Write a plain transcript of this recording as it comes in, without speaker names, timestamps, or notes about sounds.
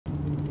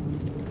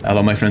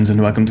Hello my friends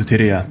and welcome to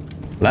Tyria.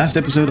 Last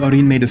episode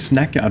Aurin made a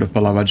snack out of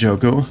Palawa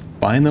Joko,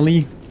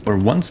 finally, for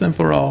once and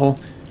for all,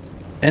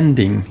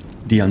 ending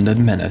the undead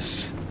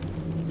menace.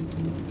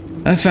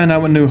 Let's find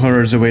out what new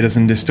horrors await us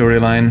in this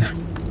storyline.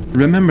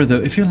 Remember though,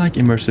 if you like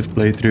immersive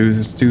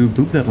playthroughs, to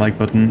boop that like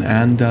button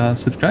and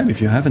subscribe if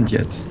you haven't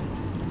yet.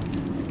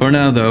 For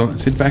now though,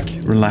 sit back,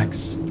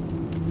 relax,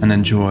 and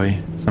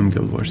enjoy some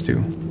Guild Wars 2.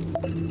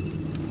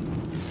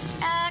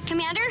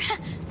 Commander,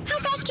 how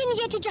fast can you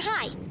get to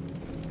Jahai?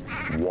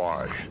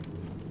 Why?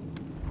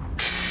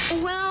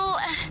 Well,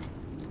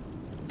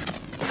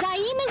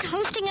 Zaim is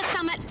hosting a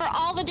summit for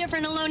all the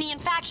different Elonian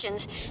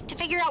factions to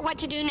figure out what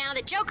to do now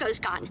that Joko's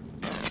gone.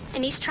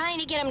 And he's trying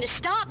to get them to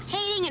stop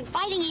hating and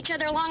fighting each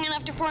other long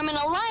enough to form an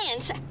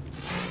alliance.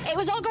 It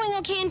was all going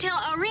okay until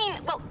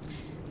Aurin, well,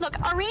 look,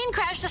 Aurin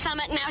crashed the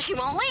summit and now she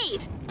won't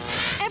leave.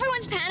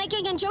 Everyone's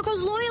panicking and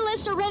Joko's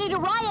loyalists are ready to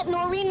riot and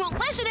Aurin won't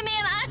listen to me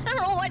and I don't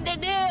know what to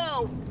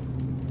do.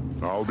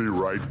 I'll be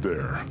right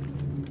there.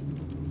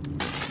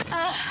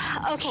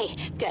 Okay,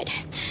 good.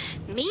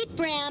 Meet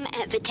Bram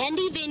at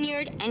Vitendi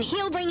Vineyard and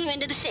he'll bring you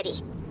into the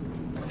city.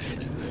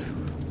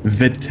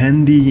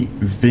 Vitendi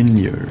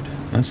Vineyard.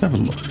 Let's have a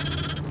look.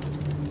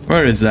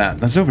 Where is that?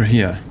 That's over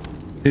here.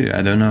 Ew,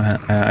 I don't know how,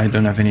 I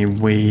don't have any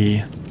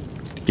way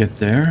to get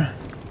there.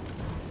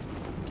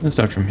 Let's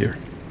start from here.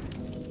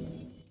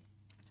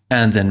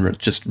 And then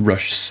just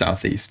rush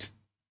southeast.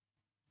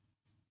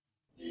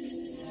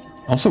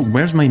 Also,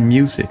 where's my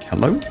music?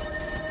 Hello?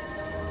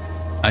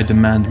 I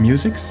demand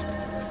musics.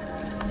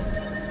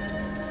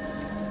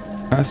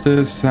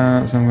 Fastest,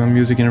 some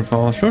music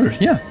interval. Sure,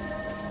 yeah.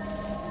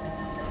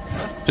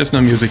 Just no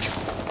music.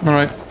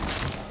 Alright.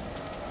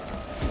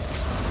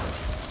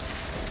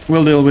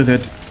 We'll deal with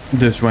it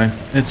this way.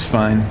 It's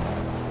fine.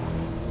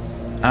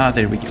 Ah,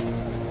 there we go.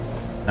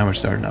 Now we're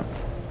starting up.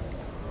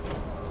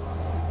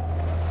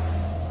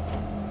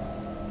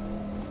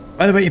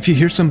 By the way, if you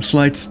hear some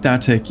slight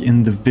static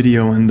in the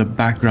video in the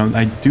background,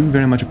 I do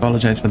very much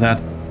apologize for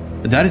that.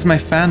 That is my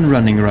fan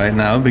running right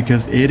now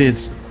because it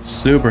is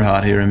super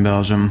hot here in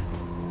Belgium.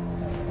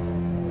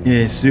 It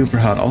is super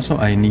hot. Also,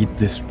 I need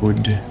this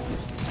wood.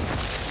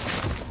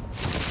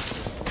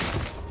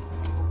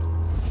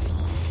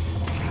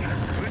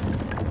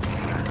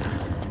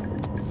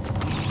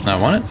 I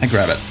want it, I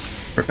grab it.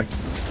 Perfect.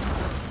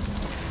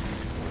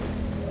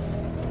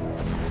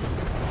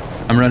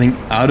 I'm running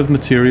out of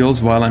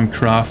materials while I'm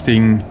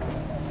crafting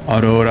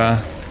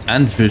Aurora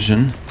and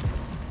Vision.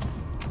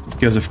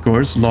 Because of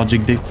course,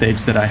 logic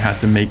dictates that I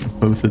had to make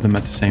both of them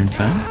at the same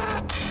time.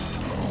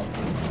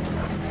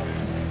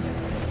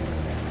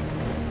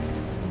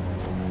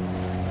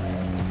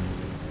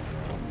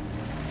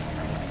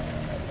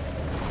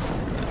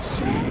 Let's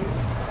see.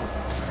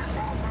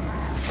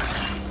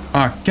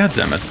 Ah,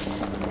 goddammit.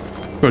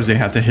 Of course they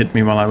had to hit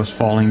me while I was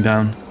falling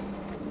down.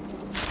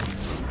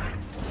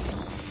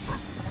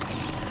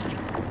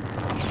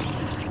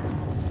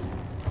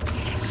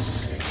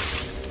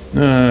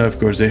 Of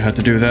course they had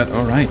to do that,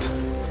 alright.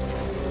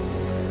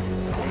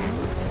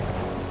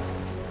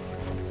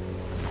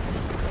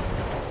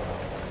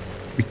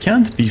 We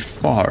can't be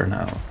far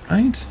now,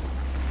 right?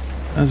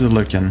 How's it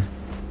looking?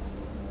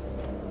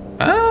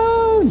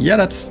 Oh, yeah,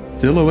 that's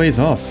still a ways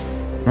off.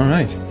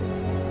 Alright.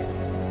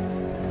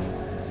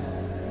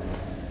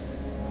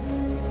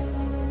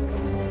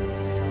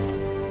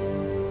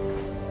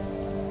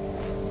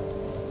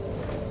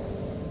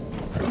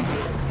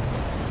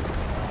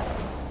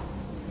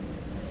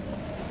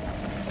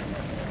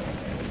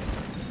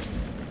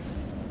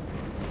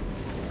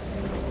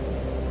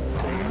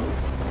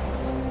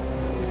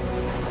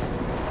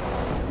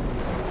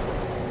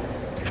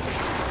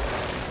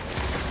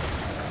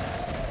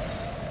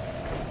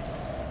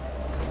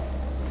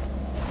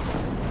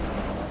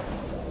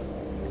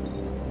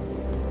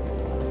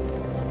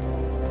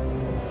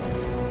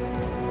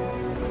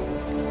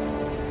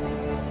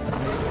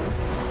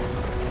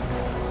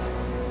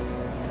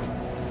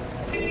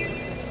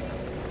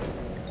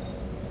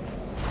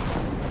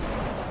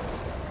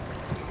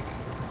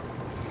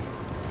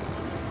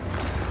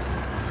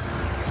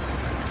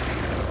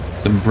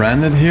 Some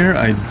branded here,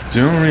 I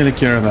don't really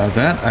care about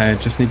that, I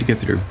just need to get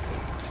through.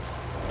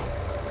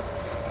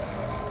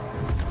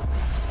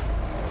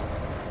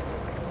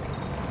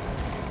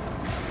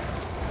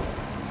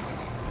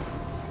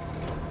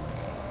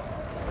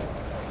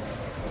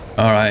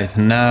 Alright,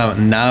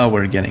 now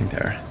we're getting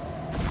there.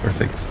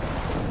 Perfect.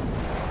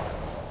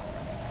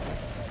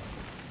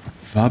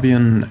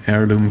 Fabian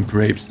heirloom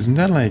grapes, isn't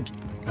that like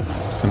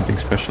something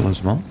special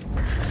as well?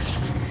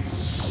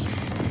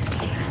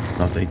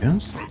 I'll take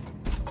those.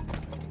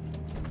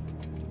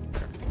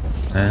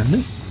 And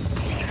this.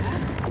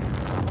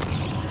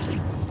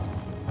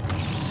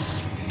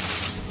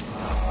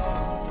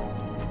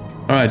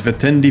 Alright,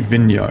 Vitendi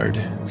Vineyard.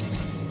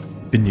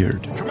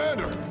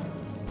 Commander!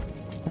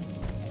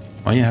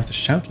 Why you have to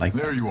shout like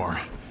that? There you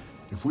are.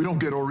 If we don't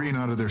get Aurin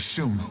out of there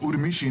soon,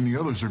 Udamishi and the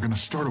others are gonna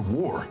start a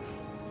war.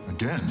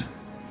 Again.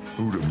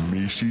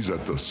 Udamishi's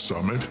at the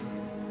summit?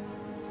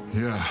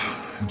 Yeah,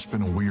 it's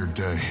been a weird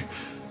day.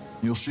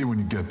 You'll see when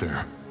you get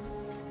there.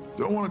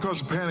 Don't want to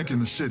cause a panic in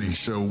the city,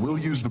 so we'll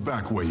use the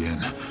back way in.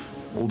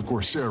 Old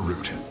Corsair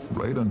route,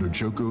 right under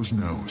Joko's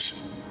nose.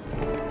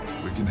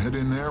 We can head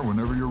in there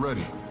whenever you're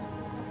ready.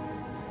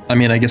 I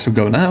mean, I guess we'll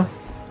go now.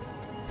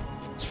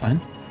 It's fine.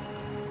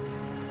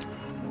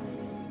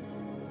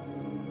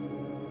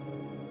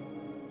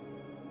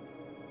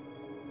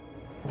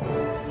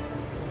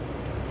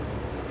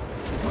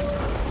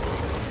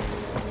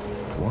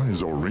 Why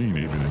is Aureen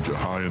even in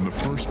Jahai in the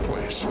first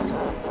place?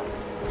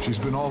 She's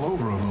been all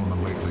over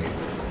Alona lately.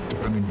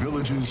 Defending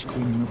villages,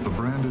 cleaning up the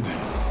branded.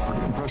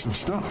 Pretty impressive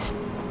stuff.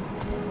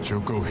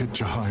 Joko hit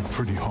Jahai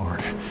pretty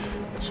hard,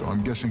 so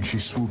I'm guessing she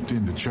swooped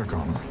in to check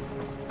on him.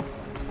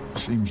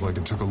 Seems like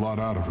it took a lot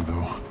out of her,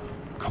 though.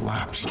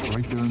 Collapsed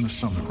right there in the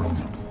summit room.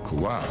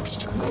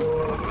 Collapsed?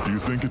 Do you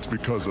think it's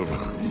because of...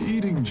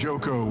 Eating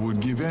Joko would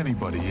give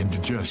anybody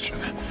indigestion.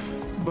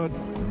 But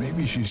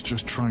maybe she's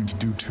just trying to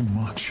do too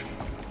much.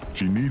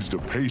 She needs to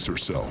pace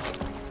herself.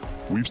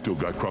 We've still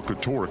got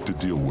Krokatoric to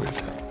deal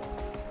with.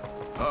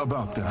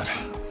 About that.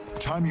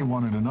 Timey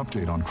wanted an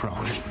update on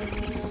Kraut.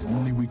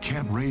 Only we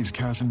can't raise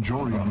Kaz and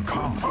Jory on the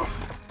comm.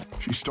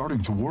 She's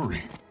starting to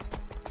worry.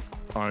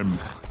 I'm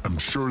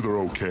sure they're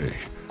okay.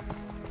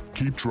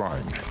 Keep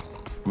trying.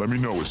 Let me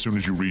know as soon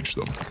as you reach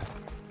them.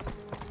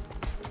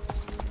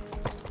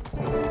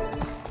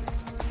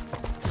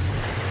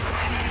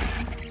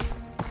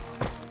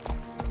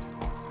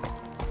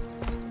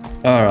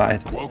 All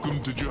right.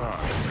 Welcome to Jahai,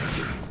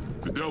 Commander.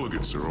 The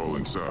delegates are all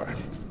inside.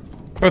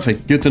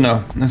 Perfect. Good to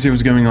know. Let's see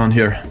what's going on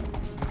here.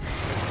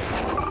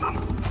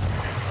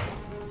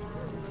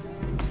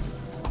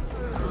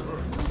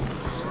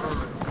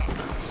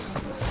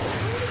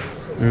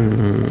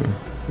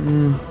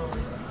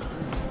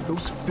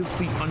 Those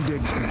filthy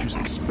undead creatures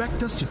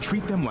expect us to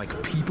treat them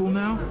like people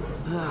now?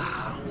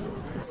 Ugh.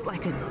 It's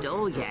like a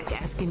dolyak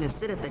asking to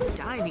sit at the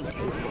dining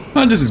table.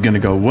 Oh, this is gonna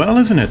go well,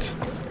 isn't it?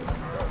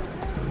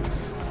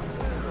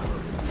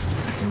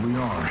 Here we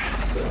are.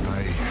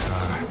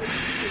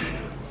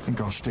 I think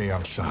I'll stay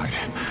outside.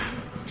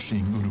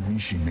 Seeing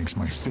Uramishi makes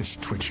my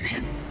fist twitchy.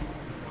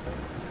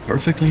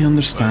 Perfectly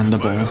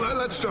understandable.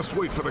 Let's just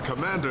wait for the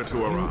commander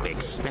to arrive. You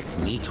expect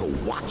me to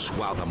watch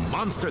while the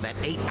monster that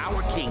ate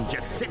our king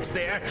just sits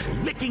there,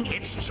 licking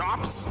its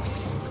chops?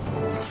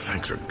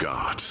 Thanks to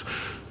gods.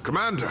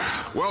 Commander,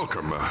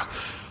 welcome.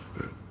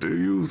 Do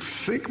you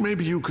think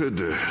maybe you could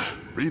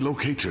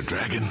relocate your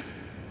dragon?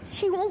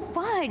 She won't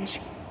budge.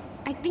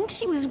 I think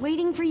she was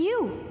waiting for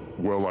you.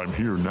 Well, I'm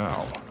here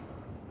now.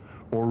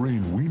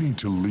 Aureen, we need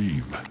to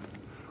leave.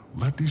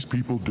 Let these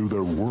people do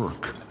their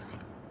work.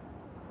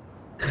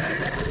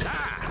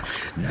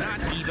 Not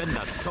even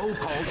the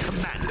so-called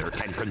commander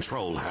can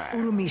control her.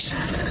 Uramishi,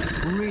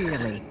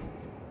 really?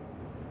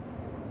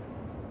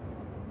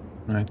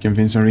 Alright,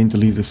 convince Aureen to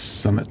leave the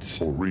summit.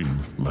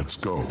 Aureen, let's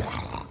go.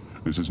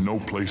 This is no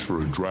place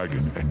for a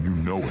dragon, and you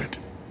know it.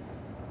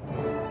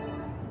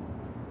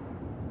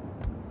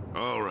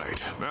 All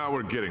right, now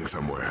we're getting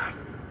somewhere.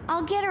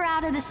 I'll get her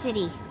out of the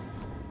city.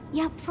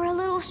 Yep, for a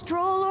little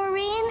stroll,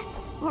 Aureen?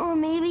 Or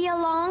maybe a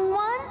long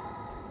one?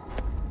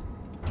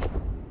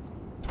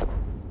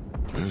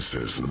 This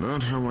is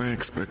not how I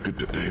expected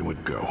today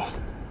would go.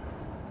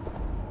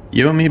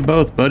 You and me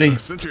both, buddy.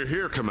 Since you're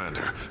here,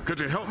 Commander, could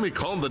you help me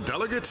calm the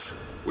delegates?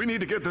 We need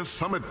to get this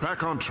summit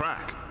back on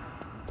track.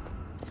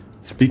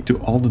 Speak to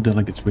all the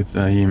delegates with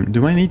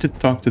do I need to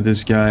talk to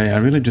this guy? I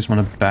really just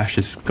want to bash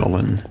his skull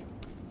in.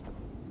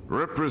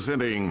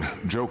 Representing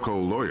Joko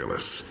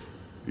loyalists,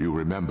 you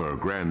remember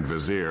Grand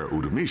Vizier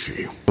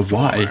Uramishi?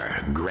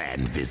 Why?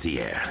 Grand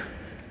Vizier.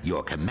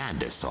 Your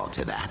commander saw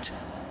to that.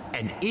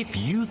 And if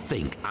you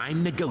think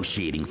I'm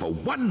negotiating for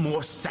one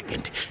more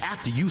second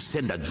after you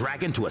send a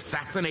dragon to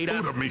assassinate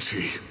us...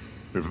 Uramishi!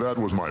 If that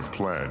was my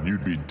plan,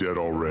 you'd be dead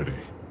already.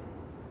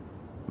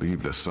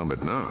 Leave the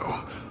summit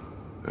now,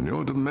 and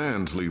your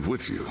demands leave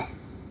with you.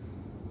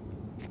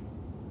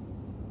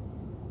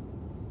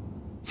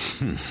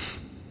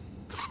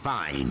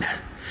 Fine.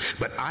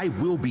 But I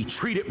will be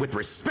treated with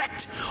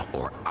respect,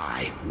 or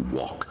I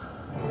walk.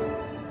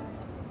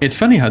 It's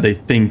funny how they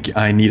think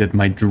I needed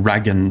my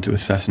dragon to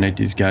assassinate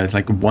these guys.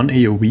 Like one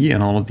AoE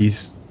and all of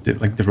these,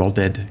 they're all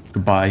dead.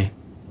 Goodbye.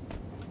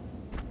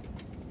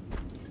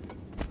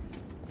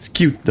 It's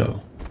cute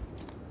though.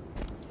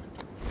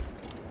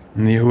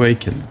 And the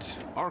Awakened.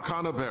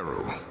 Arcana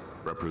Beru,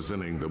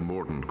 representing the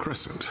Mordant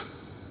Crescent.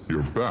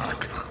 You're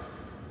back.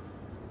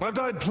 I've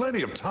died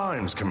plenty of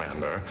times,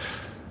 Commander.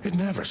 It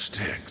never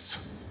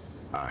sticks.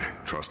 I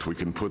trust we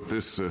can put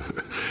this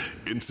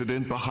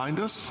incident behind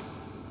us?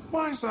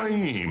 Why,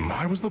 Zaim,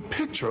 I was the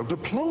picture of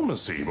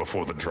diplomacy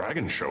before the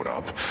dragon showed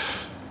up.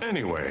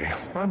 Anyway,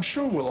 I'm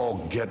sure we'll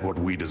all get what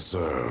we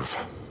deserve.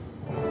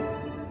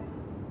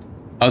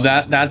 Oh,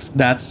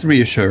 that's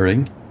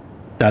reassuring.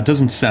 That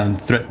doesn't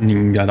sound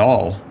threatening at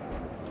all.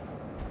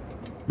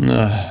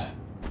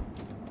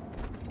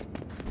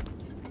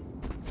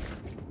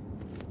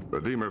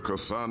 Redeemer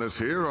Kosan is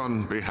here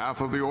on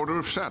behalf of the Order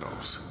of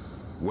Shadows.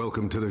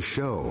 Welcome to the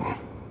show.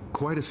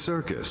 Quite a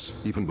circus,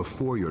 even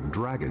before your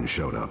dragon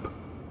showed up.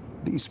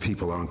 These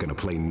people aren't gonna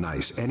play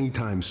nice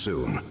anytime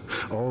soon.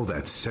 All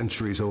that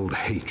centuries-old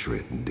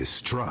hatred and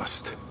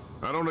distrust.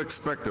 I don't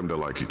expect them to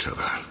like each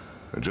other.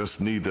 I just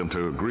need them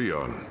to agree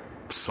on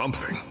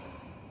something.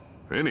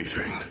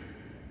 Anything.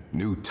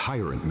 New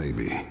tyrant,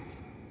 maybe.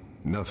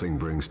 Nothing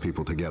brings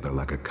people together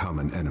like a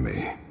common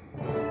enemy.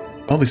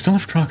 Oh, we still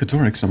have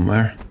Krakatorik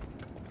somewhere.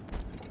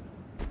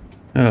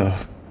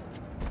 Oh.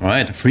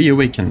 Alright, the Free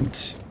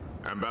Awakened.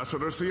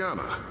 Ambassador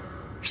Sienna.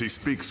 She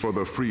speaks for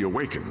the Free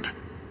Awakened.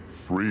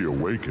 Free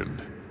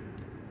Awakened?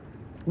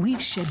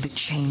 We've shed the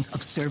chains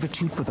of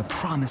servitude for the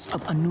promise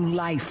of a new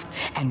life,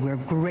 and we're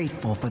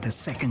grateful for the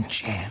second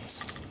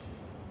chance.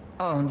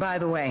 Oh, and by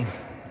the way,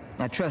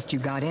 I trust you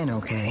got in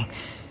okay.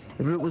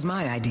 The route was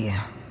my idea.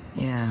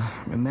 Yeah,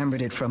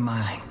 remembered it from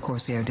my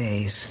Corsair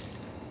days.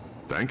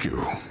 Thank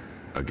you.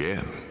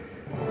 Again.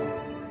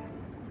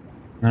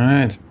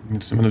 Alright,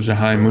 get some of the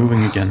high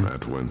moving again.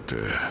 That went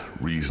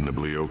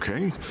reasonably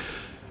okay.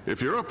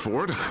 If you're up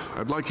for it,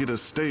 I'd like you to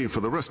stay for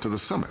the rest of the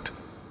summit.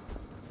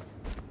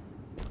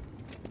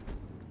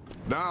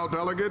 Now,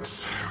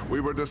 delegates, we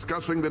were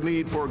discussing the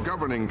need for a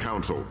governing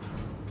council.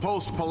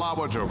 Post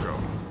Palawa Joko.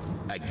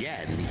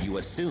 Again, you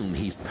assume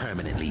he's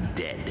permanently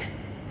dead.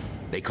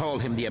 They call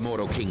him the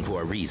Immortal King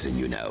for a reason,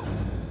 you know.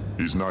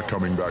 He's not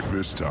coming back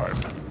this time.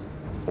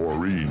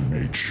 Aurene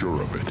made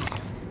sure of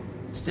it.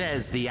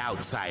 Says the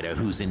outsider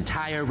whose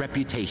entire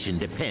reputation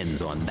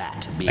depends on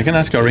that. I can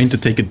ask Aurene to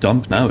take a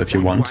dump now if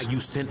you want. Why you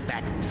sent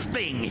that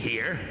thing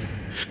here?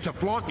 To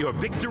flaunt your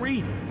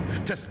victory?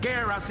 To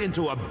scare us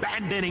into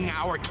abandoning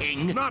our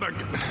king?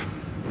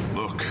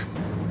 Look,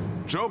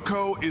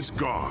 Joko is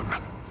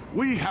gone.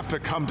 We have to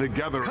come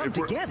together. Come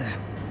together?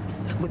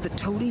 With the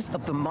toadies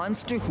of the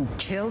monster who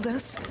killed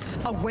us,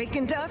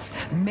 awakened us,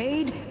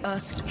 made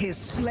us his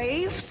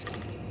slaves?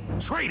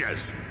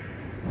 Traitors!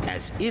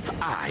 As if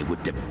I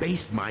would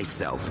debase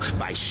myself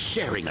by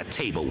sharing a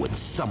table with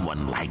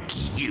someone like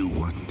you.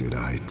 What did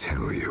I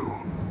tell you?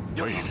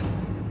 Wait,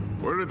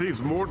 where did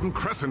these Morton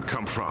Crescent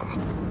come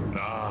from?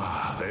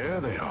 Ah,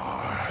 there they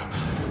are.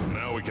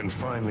 Now we can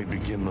finally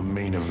begin the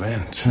main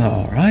event.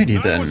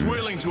 Alrighty then. I was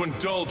willing to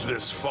indulge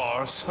this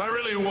farce, I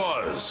really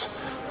was.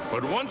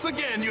 But once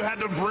again, you had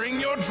to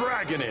bring your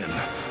dragon in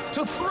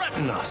to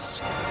threaten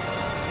us.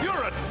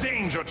 You're a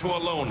danger to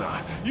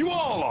Alona. You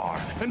all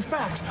are. In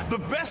fact, the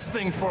best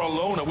thing for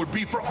Alona would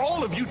be for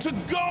all of you to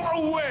go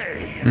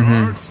away.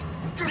 Guards,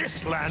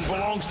 this land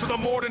belongs to the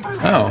Mordant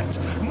Crescent,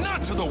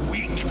 not to the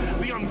weak,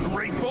 the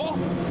ungrateful.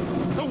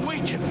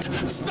 Awakened,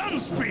 sun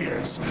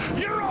spears.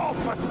 You're all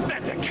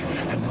pathetic.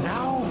 And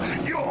now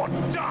you're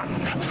done.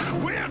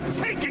 We're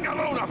taking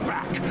Alona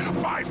back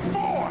by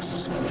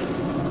force.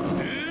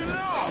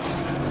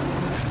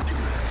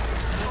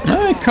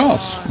 Of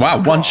course.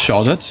 Wow, one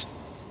shot it.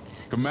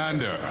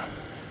 Commander,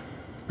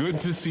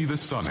 good to see the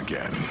sun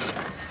again.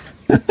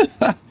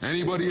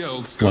 Anybody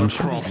else got a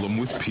problem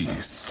with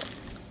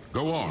peace?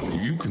 Go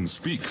on, you can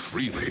speak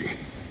freely.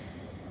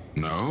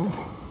 No?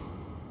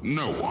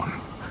 No one.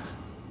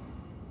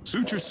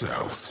 Suit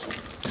yourselves.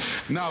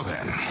 Now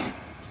then.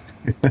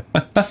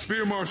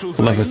 Spear Marshal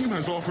Zaim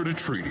has offered a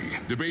treaty.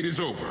 Debate is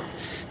over.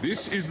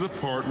 This is the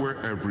part where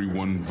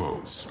everyone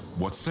votes.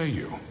 What say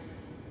you?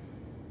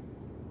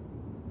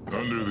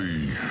 Under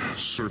the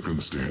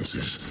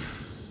circumstances,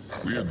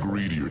 we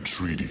agree to your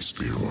treaty,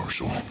 Spear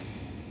Marshal.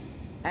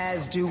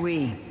 As do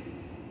we.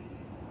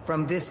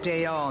 From this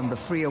day on, the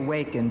Free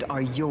Awakened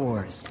are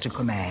yours to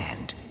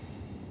command.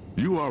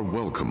 You are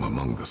welcome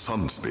among the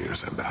Sun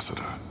Spears,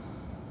 Ambassador.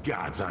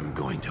 Gods, I'm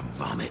going to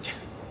vomit.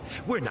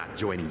 We're not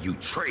joining you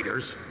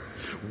traitors.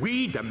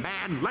 We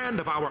demand land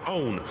of our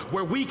own,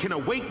 where we can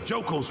await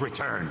Joko's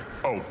return.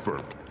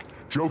 Alfred,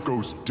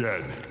 Joko's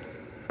dead,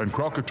 and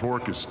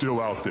Krakatorik is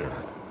still out there.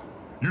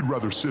 You'd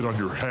rather sit on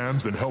your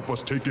hands than help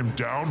us take him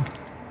down?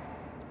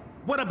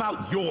 What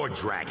about your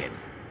dragon?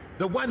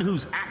 The one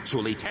who's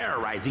actually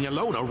terrorizing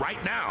Alona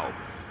right now.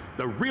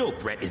 The real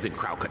threat isn't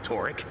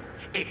Krakatorik,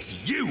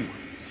 it's you!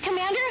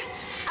 Commander,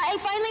 I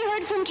finally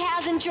heard from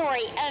Kaz and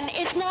Jory, and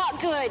it's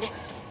not good.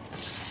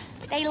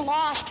 They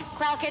lost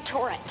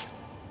Krakatorik.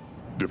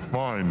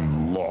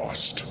 Define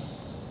lost.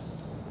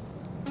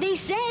 They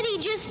said he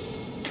just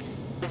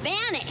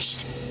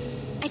vanished.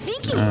 I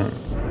think he...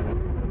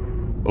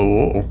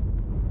 Oh.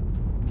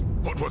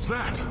 What was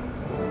that?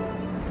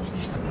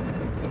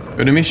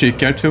 Urimishi,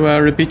 care to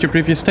repeat your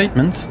previous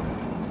statement?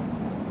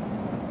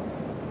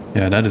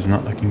 Yeah, that is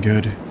not looking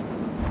good.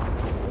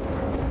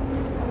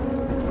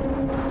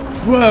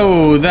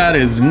 Whoa, that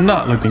is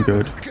not looking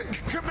good.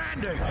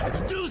 Commander,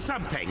 do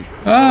something!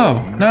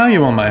 Oh, now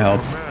you want my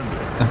help.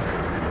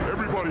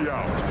 Everybody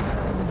out.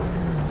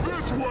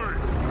 This way!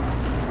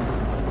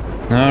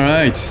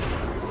 Alright.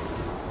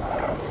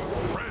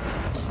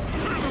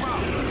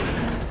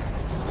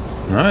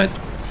 Alright.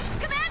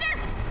 Commander!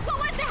 What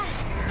was that?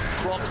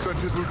 Croc sent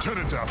his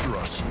lieutenant after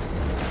us.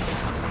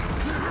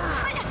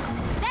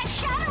 That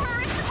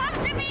Shatterer is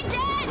supposed to be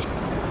dead!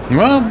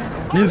 Well,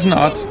 he's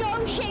not. In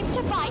no shape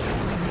to fight.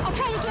 I'll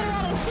try to get her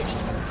out of the city.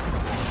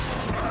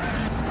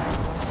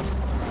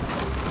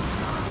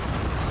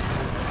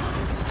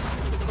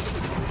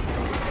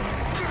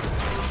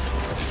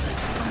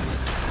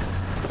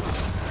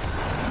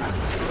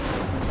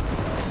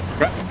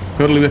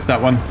 Totally whiffed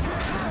that one.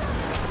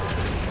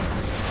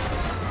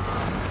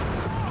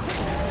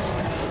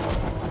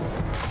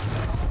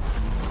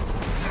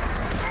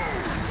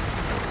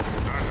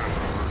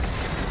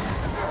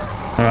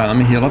 Alright, let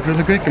me heal up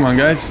really quick. Come on,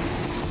 guys.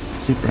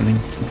 Keep running.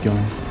 Keep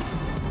going.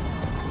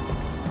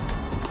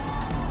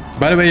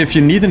 By the way, if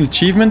you need an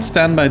achievement,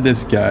 stand by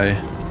this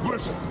guy.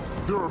 Listen,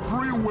 there are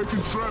 3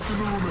 awakened trapped in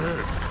the room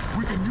ahead.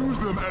 We can use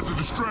them as a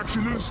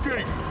distraction and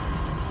escape.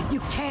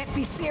 You can't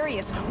be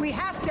serious. We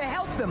have to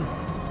help them.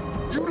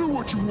 You do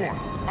what you want.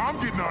 I'm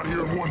getting out of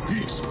here in one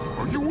piece.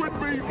 Are you with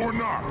me or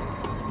not?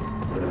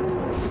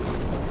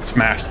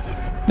 Smash.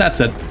 That's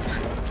it.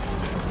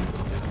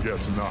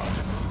 Guess not.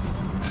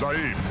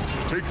 Zaid,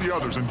 take the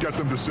others and get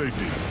them to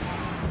safety.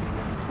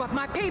 But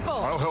my people!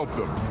 I'll help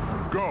them.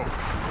 Go.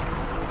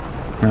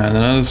 And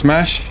another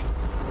smash.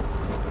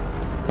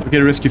 Okay,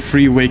 rescue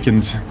 3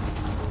 awakened.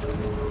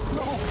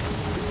 No!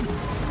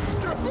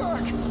 Get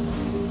back!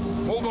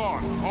 Hold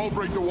on. I'll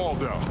break the wall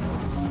down.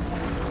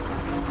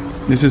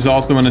 This is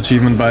also an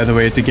achievement, by the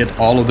way, to get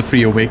all of the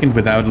 3 awakened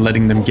without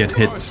letting them get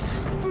hit.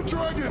 The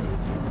dragon!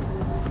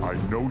 I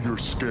know you're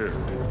scared,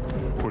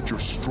 but you're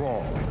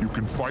strong. You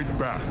can fight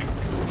back.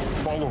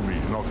 Follow me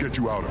and I'll get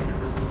you out of here.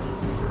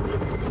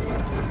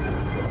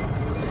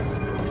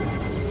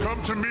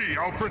 Come to me,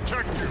 I'll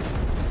protect you.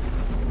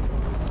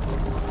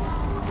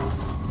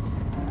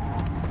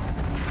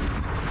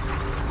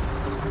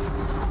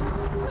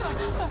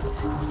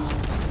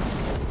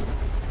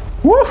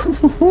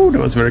 Woo!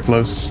 That was very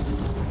close.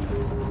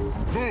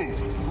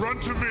 Move! Run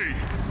to me!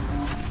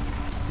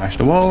 Smash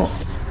the wall.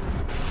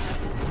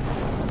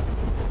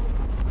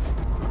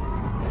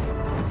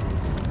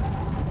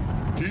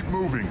 Keep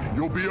moving.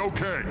 You'll be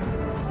okay.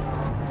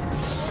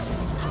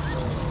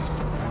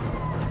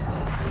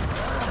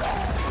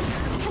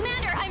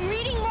 Commander, I'm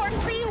reading more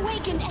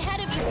pre-awakened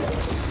ahead of you.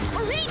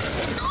 Hurry!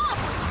 Stop!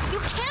 You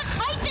can't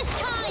fight this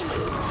time!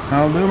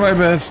 I'll do my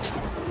best.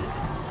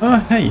 Oh,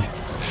 hey.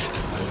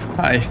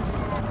 Hi.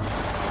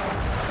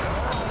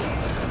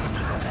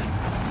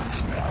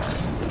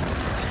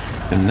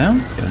 Get him down,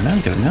 get him down,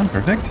 get him down.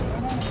 Perfect.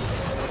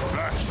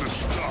 That's the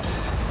stuff.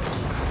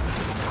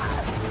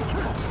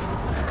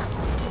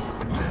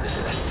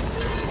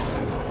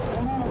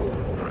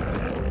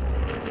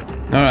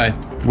 Alright,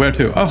 where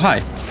to? Oh,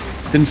 hi.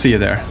 Didn't see you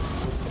there.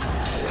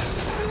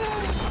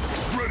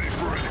 Ready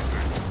for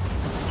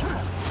anything.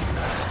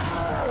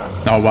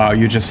 Oh, wow,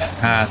 you just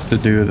had to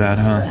do that,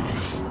 huh?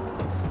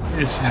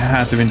 You just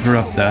had to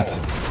interrupt that.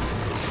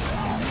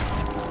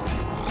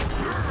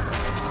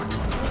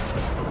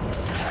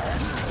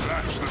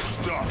 That's the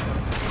stuff.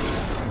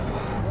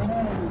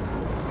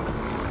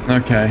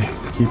 Okay,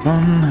 keep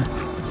on.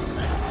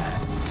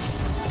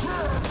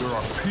 There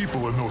are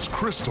people in those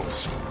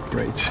crystals.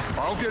 Great.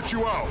 I'll get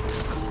you out.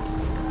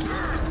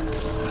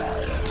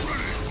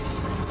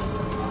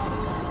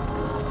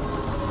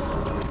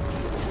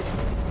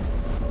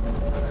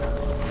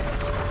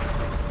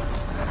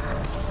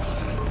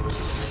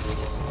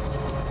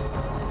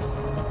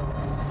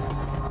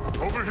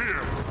 Over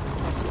here.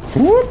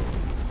 Whoop!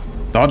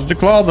 Dodged the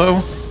claw,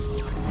 though.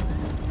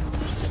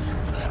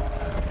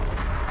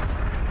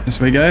 This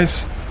way,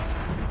 guys.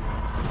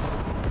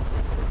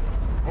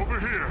 Over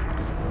here.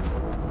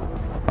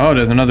 Oh,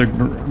 there's another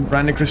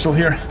brandy crystal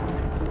here.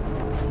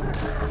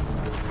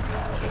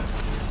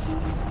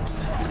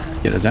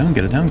 Get it down,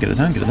 get it down, get it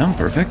down, get it down.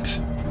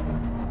 Perfect.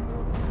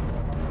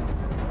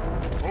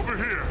 Over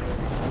here.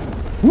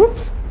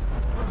 Whoops.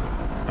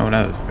 Oh,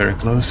 that was very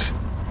close.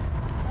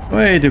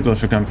 Way too close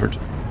for comfort.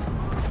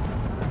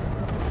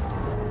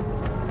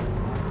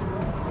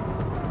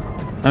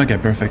 Okay,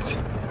 perfect.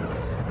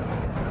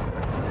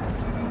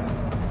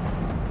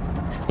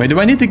 Wait, do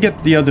I need to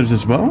get the others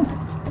as well?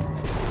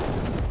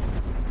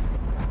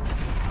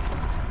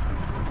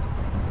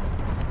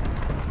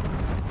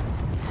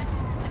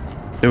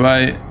 Do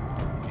I?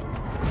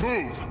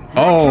 Move.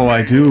 Oh,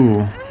 I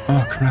do.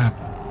 Oh, crap.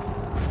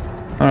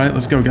 Alright,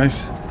 let's go,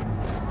 guys.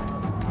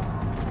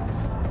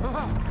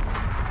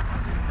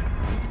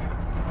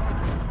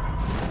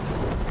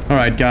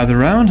 Alright, gather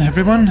around,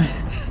 everyone.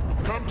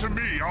 Come to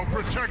me, I'll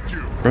protect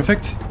you.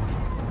 Perfect.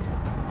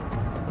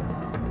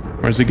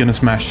 Where's he gonna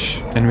smash?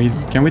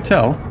 Can we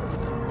tell?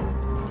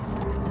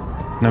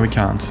 No, we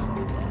can't.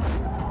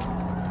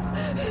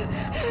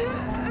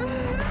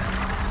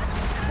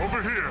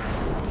 Over here.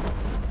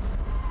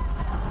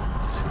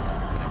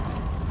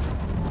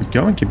 Keep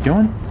going, keep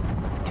going.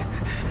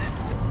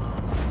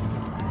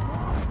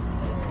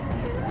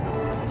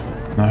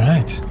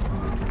 Alright.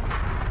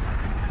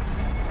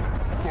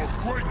 For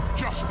great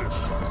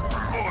justice. On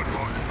my mark.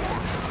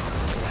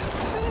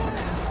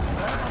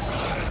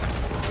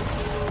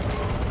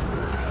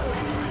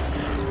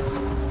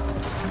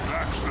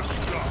 That's the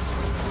stuff.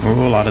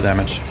 Ooh, a lot of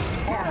damage.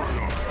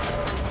 Armored up.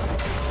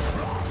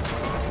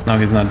 No,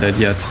 he's not dead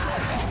yet.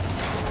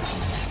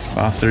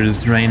 Bastard is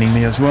draining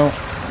me as well.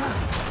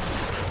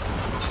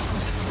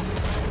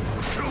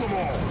 Kill them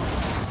all.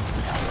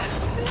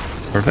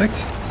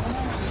 Perfect.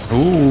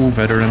 Ooh,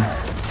 veteran.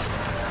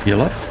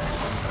 Heal up.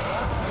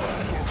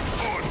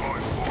 On my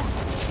mark.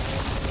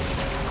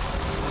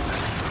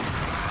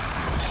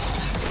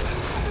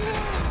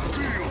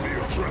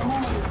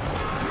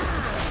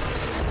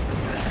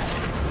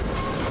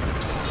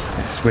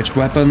 Switch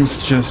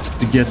weapons just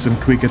to get some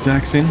quick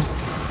attacks in.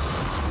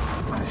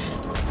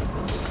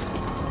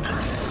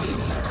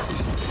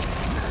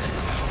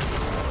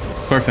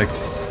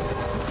 Perfect.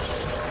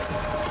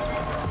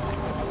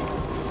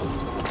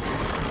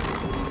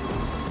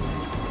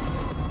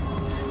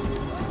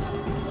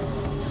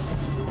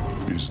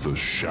 Is the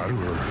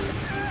Shatterer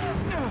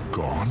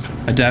gone?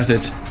 I doubt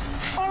it.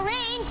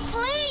 Aurane,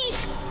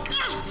 please!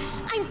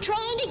 I'm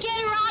trying to get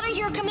her out of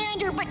here,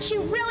 Commander, but she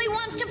really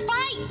wants to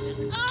fight!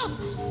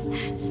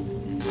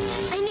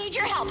 I need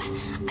your help.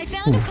 I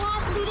found a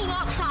path leading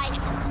outside.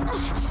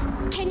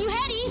 Can you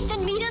head east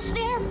and meet us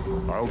there?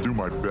 I'll do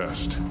my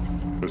best.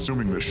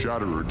 Assuming the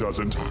Shatterer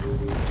doesn't. Come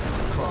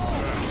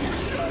back,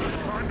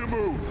 Shatterer. Time to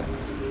move.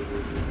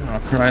 Oh,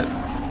 crap.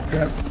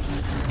 Crap.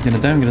 Get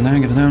it down, get it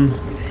down, get it down.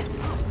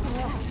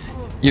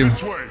 You.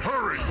 This way,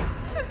 hurry!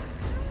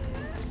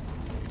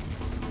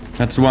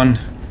 That's one.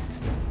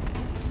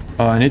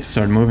 Oh, I need to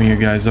start moving you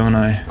guys, don't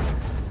I?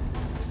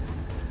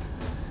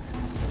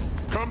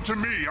 Come to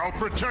me, I'll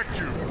protect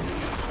you.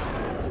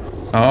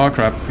 Oh,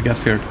 crap. I got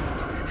feared.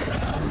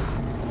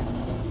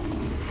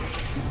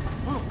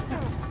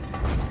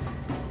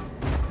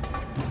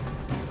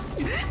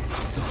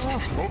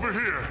 Over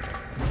here.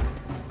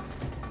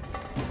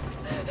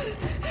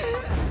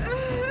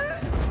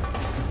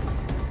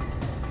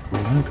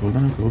 Cool down, cool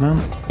down, cool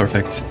down.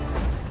 Perfect.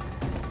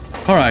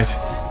 Alright,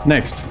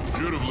 next.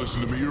 Should have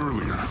listened to me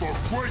earlier. Now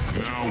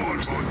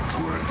what's that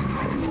dragon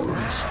of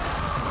yours?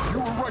 You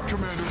were right,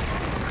 Commander.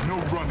 No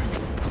running.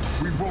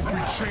 We won't be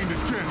chained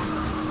again.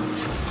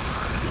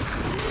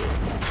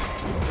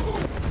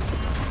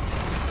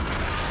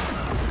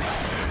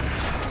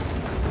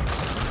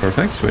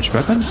 Perfect, switch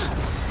weapons.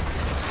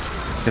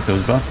 Get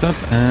those buffed up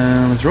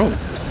and let's roll.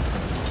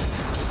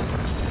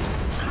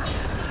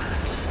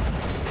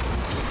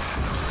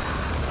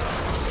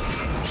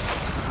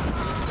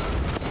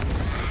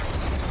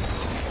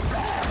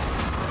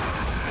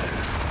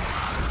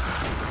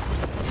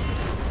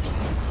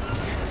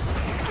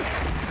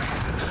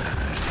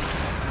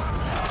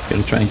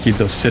 Gotta try and keep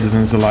those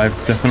citizens alive,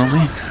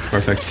 definitely.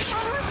 Perfect.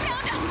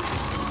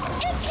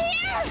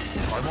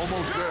 I'm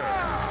almost there.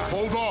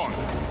 Hold on.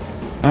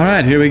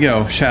 Alright, here we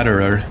go.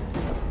 Shatterer.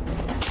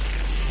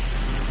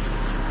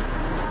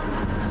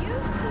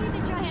 You see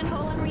the giant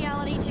hole in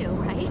reality too,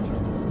 right?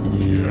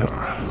 Yep.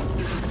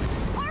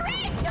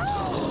 Aurane, no!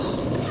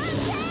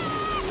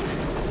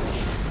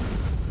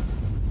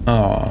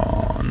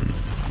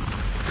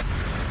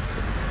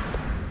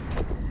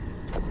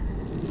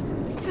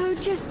 So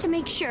just to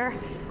make sure,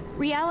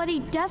 reality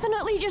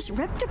definitely just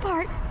ripped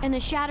apart, and the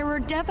Shatterer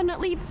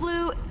definitely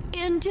flew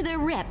into the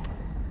rip,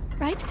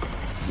 right?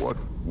 What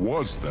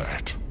was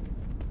that?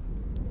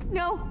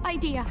 No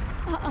idea.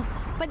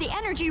 But the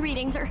energy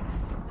readings are...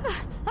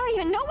 I don't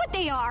even know what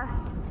they are.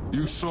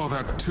 You saw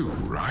that too,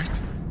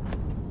 right?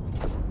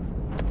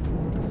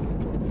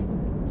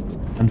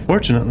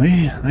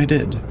 Unfortunately, I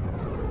did.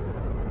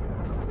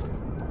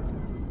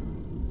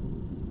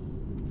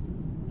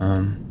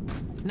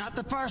 Not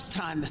the first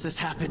time this has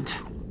happened.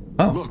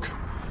 Oh. Look,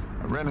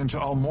 I ran into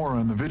Almora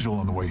and the Vigil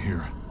on the way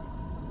here.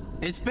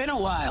 It's been a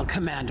while,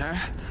 Commander.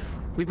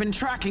 We've been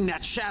tracking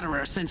that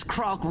Shatterer since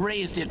Krog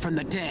raised it from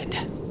the dead.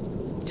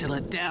 Till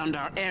it downed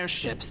our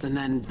airships and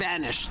then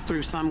vanished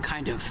through some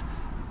kind of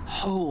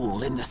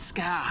hole in the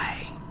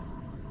sky.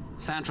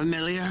 Sound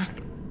familiar?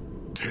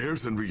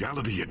 Tears in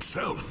reality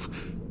itself.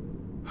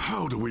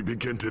 How do we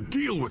begin to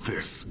deal with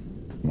this?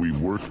 We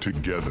work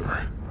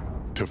together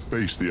to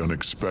face the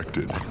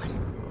unexpected.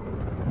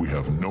 We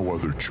have no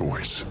other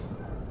choice.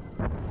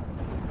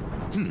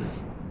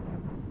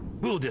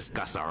 We'll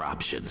discuss our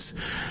options.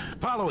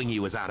 Following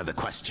you is out of the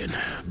question,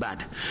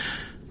 but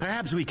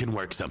perhaps we can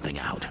work something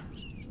out.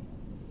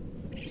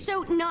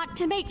 So not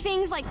to make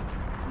things like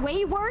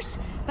way worse,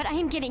 but I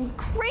am getting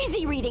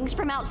crazy readings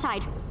from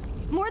outside.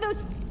 More of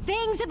those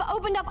things have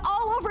opened up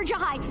all over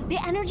Jahai. The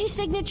energy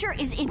signature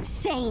is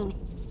insane.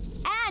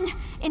 And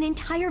an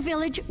entire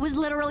village was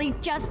literally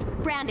just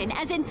branded,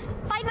 as in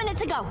 5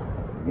 minutes ago.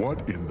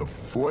 What in the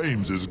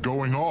flames is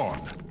going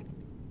on?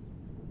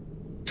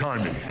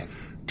 Timmy,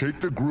 take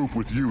the group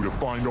with you to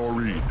find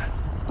Aurene.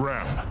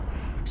 Bram,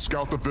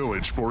 scout the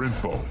village for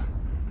info.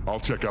 I'll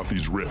check out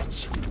these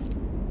rifts.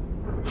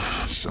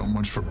 So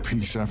much for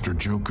peace after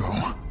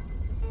Joko.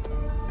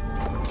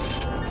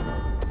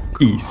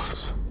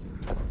 Peace.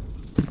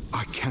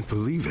 I can't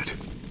believe it.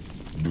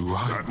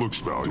 That looks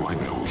valuable. Do I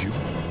know you?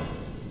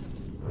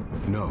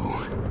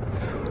 No,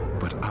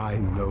 but I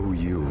know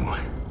you.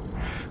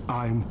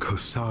 I'm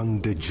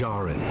Kosan de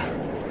Jaren.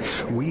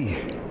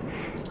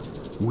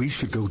 We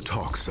should go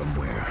talk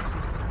somewhere.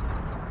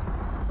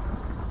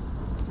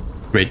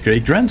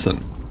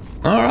 Great-great-grandson.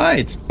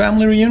 Alright,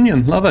 family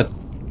reunion, love it.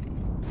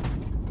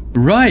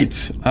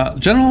 Right,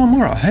 General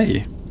Amora,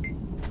 hey.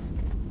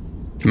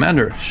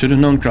 Commander, should have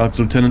known Kraut's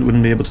lieutenant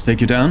wouldn't be able to take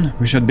you down.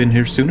 Wish I'd been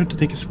here sooner to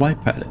take a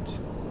swipe at it.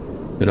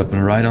 Bit up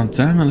and right on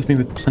time and left me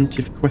with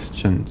plenty of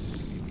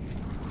questions.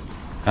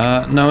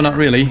 No, not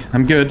really.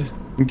 I'm good.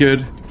 I'm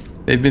good.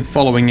 They've been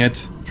following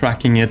it,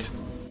 tracking it.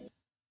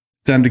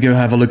 Time to go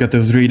have a look at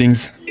those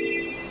readings.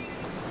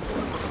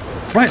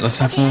 Right, let's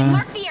have a...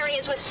 Mark the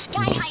areas with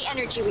sky-high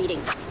energy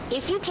reading.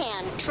 If you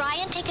can, try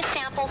and take a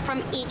sample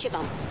from each of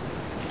them.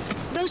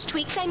 Those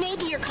tweaks I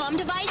made to your comm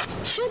device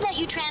should let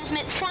you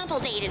transmit sample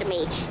data to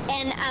me.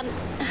 And,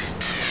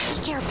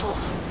 be careful,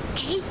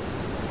 okay?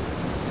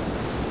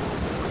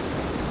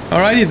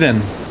 Alrighty then.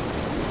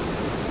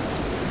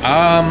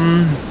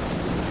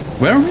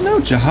 Where are we now?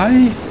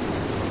 Jahai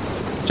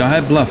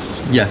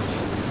Bluffs,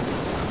 yes.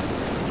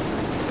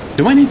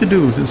 Do I need to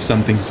do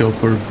something still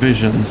for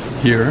visions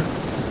here?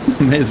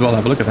 May as well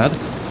have a look at that.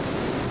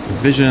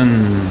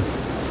 Vision...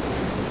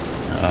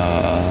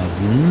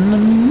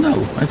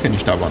 no, I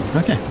finished that one.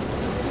 Okay.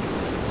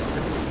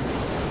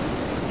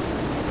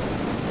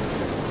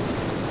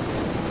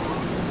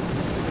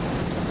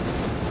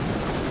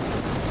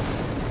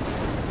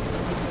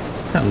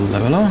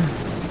 Hello.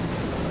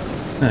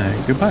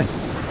 Goodbye.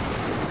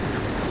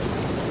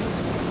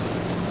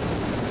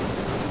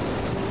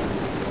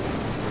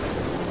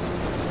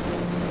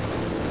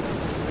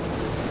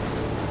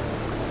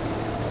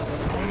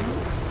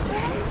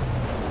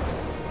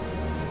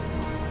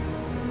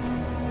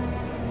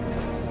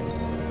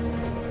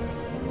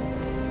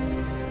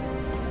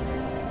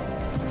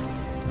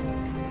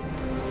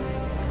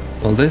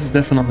 Well, this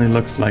definitely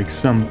looks like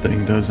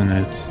something, doesn't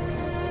it?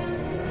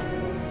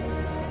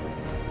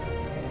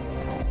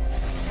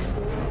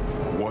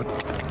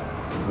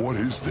 What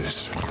is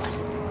this?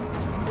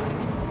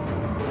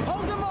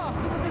 Hold them off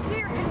till the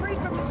Vizier can read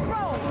from the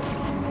scroll.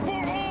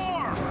 For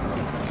ore!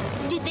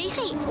 Did they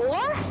say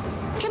ore?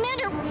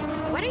 Commander,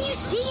 what are you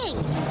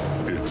seeing?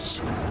 It's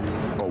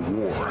a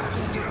war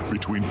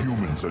between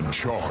humans and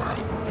Charr.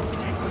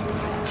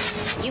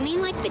 You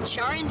mean like the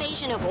Charr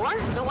invasion of ore?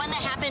 The one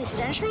that happened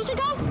centuries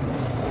ago?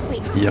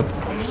 Wait, yep.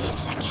 Wait a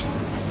second.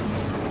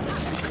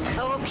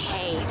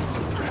 Okay.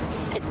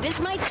 This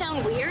might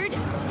sound weird,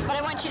 but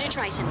I want you to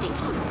try something.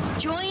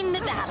 Join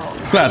the battle.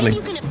 Gladly.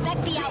 You can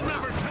affect the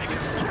outcome.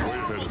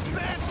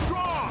 Stand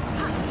strong!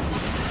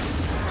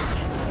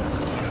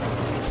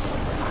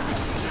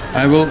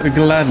 I will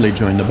gladly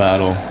join the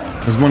battle.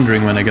 I was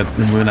wondering when I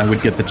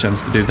would get the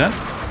chance to do that.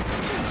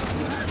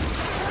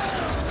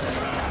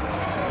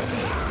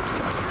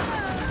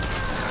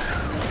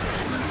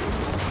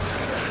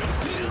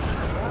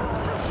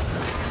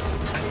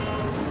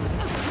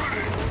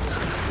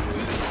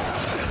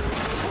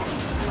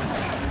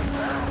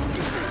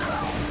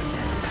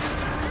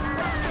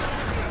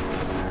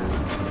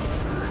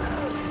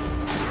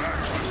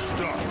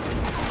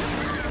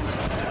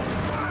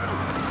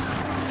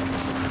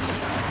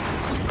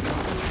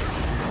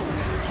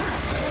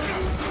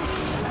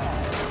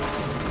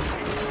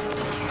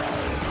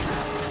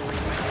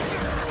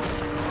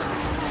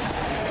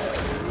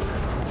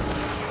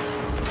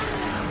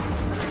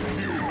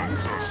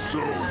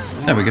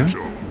 There we go.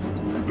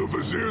 The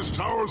Vizier's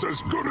tower's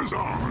as good as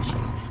ours.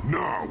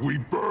 Now we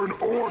burn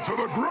ore to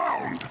the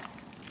ground.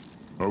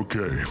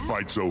 Okay,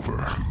 fight's over.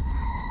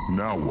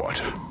 Now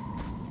what?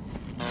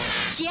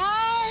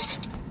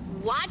 Just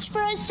watch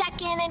for a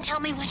second and tell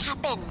me what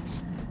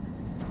happens.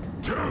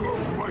 Tear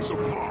those mice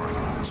apart.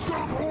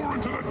 Stomp ore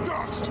into the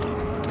dust.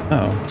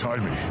 Oh.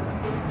 Timey,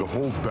 the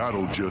whole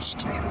battle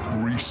just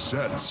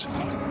resets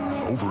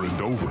over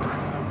and over.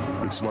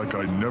 It's like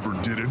I never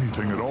did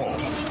anything at all.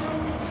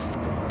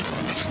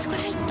 That's what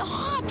I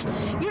thought.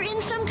 You're in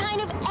some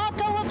kind of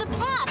echo of the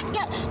past.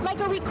 Yeah, like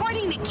a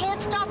recording that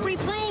can't stop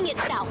replaying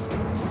itself.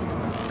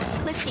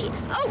 Let's see.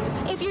 Oh,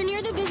 if you're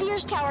near the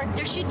Vizier's tower,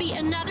 there should be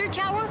another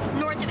tower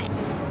north of it.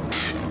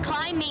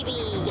 Climb maybe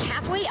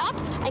halfway up,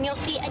 and you'll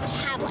see a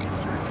tablet.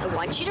 I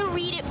want you to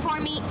read it for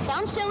me.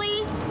 Sounds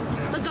silly,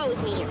 but go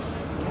with me here.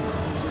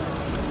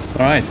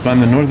 Alright,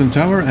 climb the northern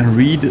tower and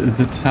read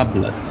the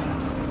tablet.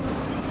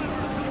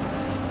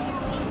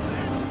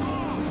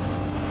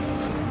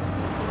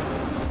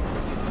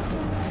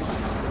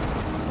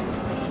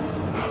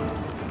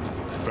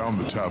 Found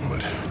the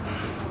tablet.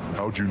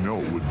 How'd you know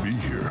it would be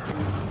here?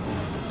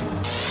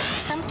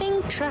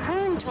 Something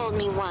Traherne told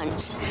me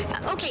once.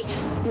 Okay,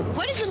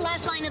 what does the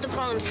last line of the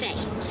poem say?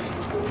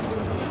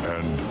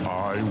 And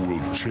I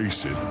will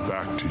chase it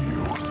back to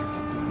you.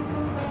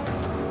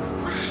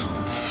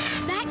 Wow,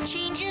 that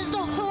changes the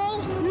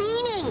whole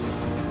meaning.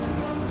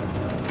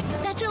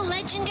 That's a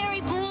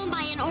legendary poem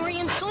by an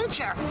Orient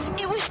soldier.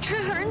 It was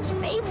Traherne's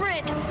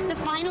favorite. The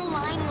final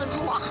line was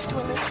lost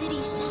when the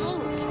city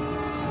sank.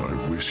 I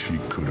wish he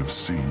could have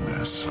seen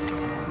this.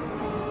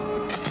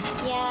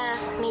 Yeah,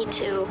 me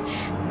too.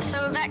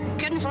 So that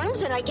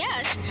confirms it, I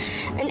guess.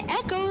 An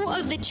echo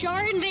of the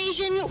Charr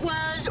invasion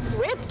was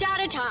ripped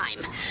out of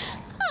time.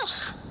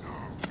 Ugh.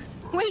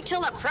 Wait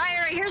till the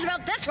Prior hears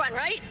about this one,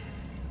 right?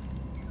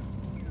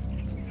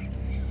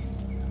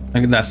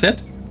 And that's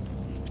it?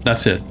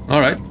 That's it.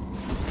 Alright.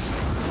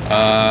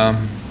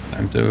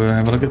 Time to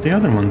have a look at the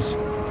other ones.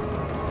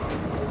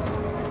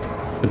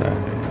 But I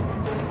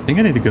think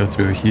I need to go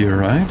through here,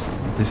 right?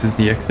 This is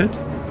the exit.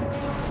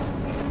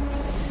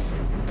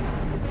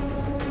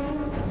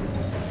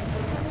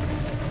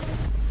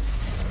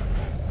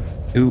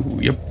 Ooh,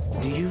 yep.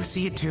 Do you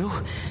see it too?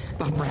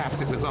 Thought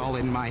perhaps it was all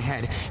in my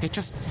head. It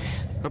just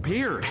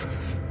appeared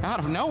out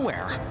of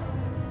nowhere.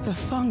 The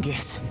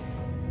fungus.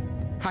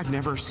 I've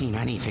never seen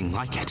anything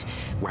like it.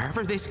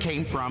 Wherever this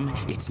came from,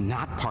 it's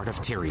not part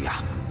of Tyria.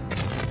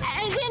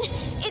 As in,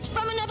 it's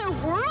from another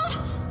world?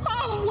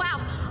 Oh,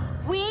 wow.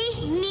 We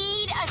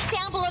need a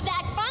sample of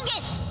that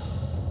fungus.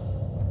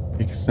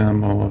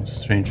 Example of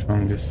strange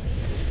fungus.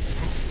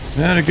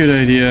 Not a good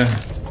idea.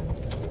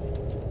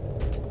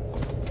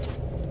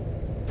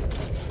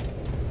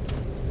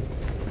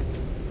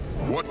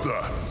 What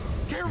the?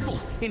 Careful!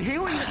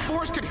 Inhaling the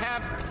spores could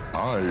have...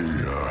 I,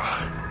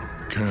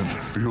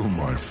 can't feel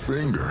my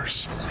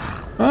fingers.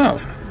 Oh.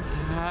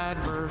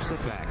 adverse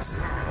effects.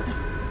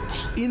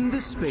 In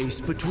the space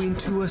between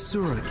two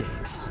Asura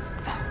gates,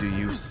 do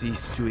you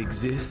cease to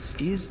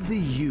exist? Is the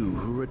you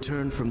who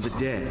returned from the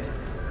dead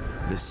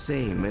the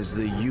same as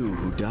the you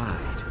who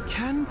died?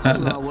 Can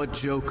Palawa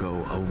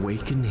Joko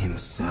awaken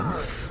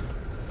himself?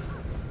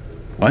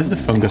 Why is the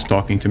fungus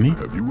talking to me?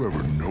 Have you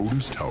ever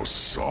noticed how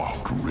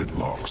soft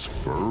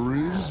Ritlock's fur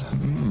is?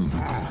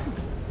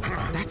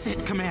 That's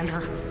it,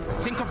 Commander.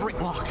 Think of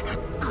Ritlock.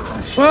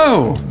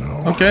 Whoa!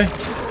 No. Okay.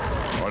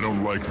 I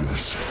don't like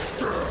this.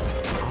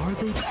 Are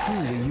they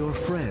truly your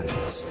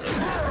friends?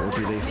 Or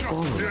do they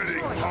follow you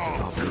out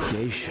of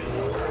obligation?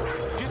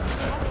 Just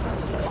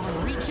focus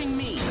on reaching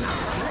me.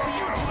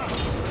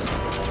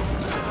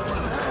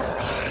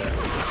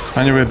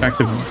 Find your way back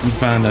to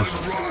find us.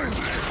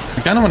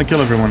 I kind of want to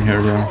kill everyone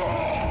here, though.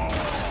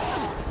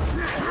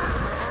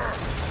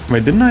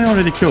 Wait, didn't I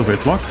already kill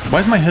Ritlock?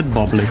 Why is my head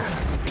bobbly?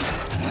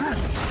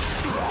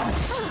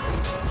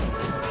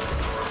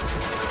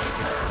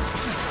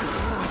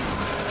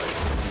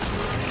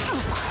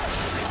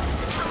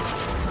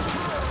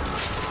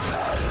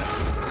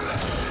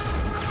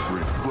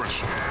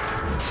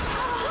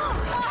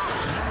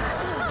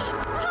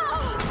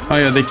 Oh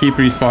yeah, they keep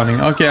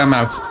respawning. Okay, I'm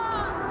out.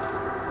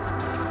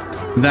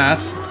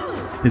 That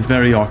is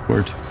very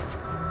awkward.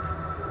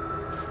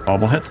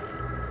 Bobblehead.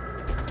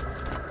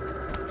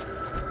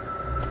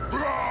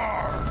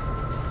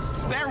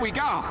 There we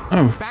go.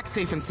 Oh. Back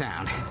safe and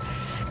sound.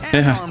 And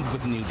Yeah. armed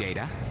with new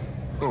data.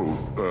 Oh,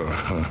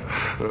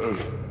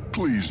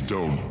 please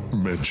don't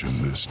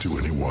mention this to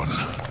anyone.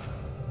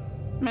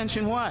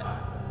 Mention what?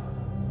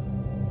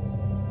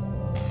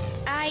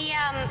 I,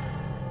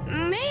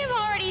 may have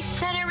already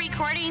sent a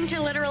recording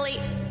to literally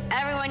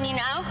everyone you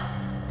know.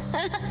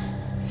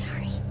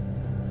 Sorry.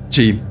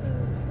 Gee,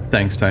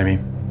 thanks, Timmy.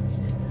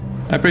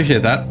 I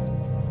appreciate that.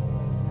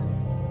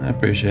 I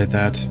appreciate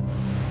that.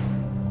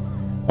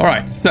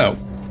 Alright, so.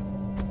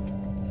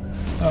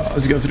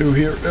 Let's go through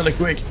here really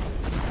quick.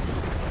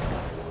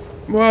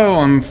 Whoa,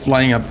 I'm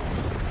flying up.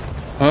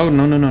 Oh,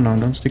 no, no, no, no.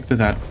 Don't stick to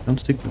that. Don't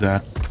stick to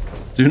that.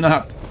 Do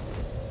not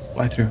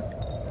fly through.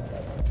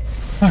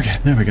 Okay,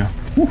 there we go.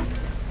 Whew.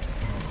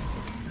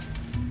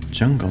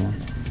 Jungle.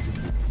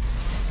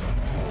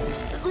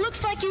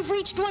 Looks like you've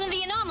reached one of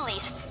the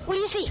anomalies. What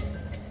do you see?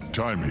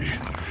 Timey,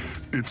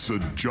 it's a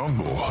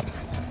jungle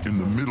in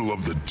the middle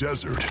of the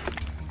desert.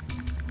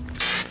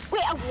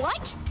 Wait, a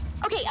what?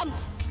 Okay,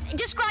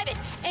 describe it.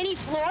 Any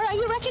flora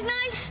you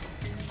recognize?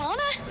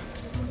 Fauna?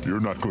 You're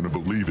not going to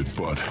believe it,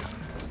 but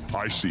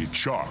I see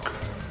chalk.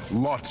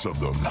 Lots of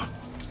them.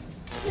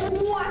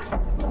 What?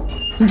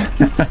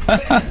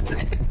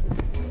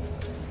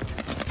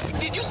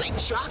 Did you say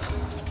chalk?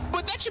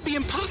 But that should be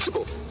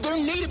impossible. They're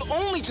native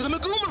only to the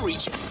Maguma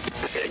region.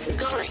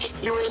 Garrick,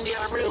 you're in the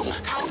other room.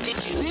 How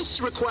did you? This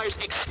requires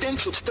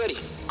extensive study.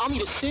 I'll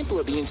need a sample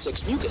of the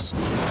insect's mucus.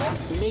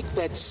 Make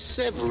that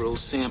several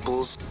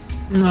samples.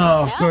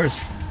 No, of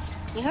course.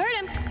 You heard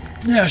him.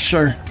 Yeah,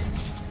 sure.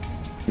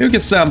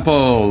 Mucus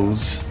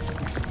samples.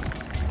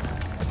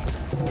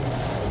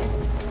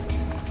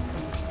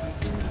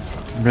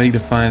 Break the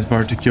defiance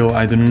bar to kill.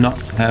 I do not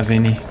have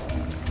any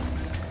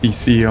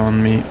PC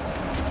on me,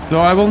 so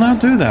I will not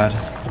do that.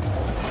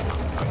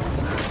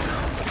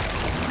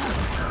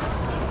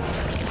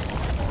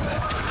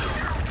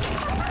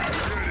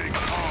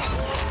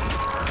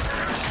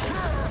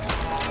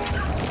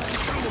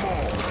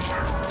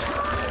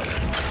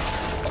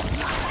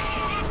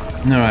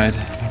 Alright,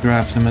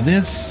 grab some of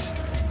this.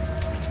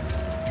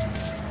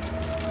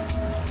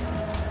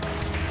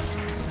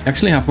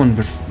 Actually have one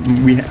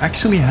we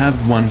actually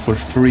have one for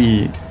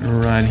free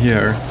right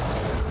here.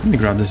 Let me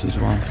grab this as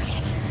well.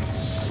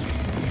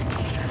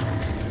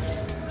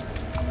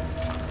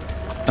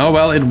 Oh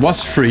well, it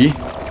was free,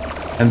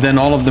 and then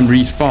all of them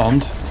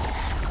respawned.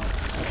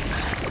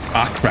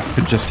 Ah crap,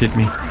 it just hit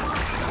me.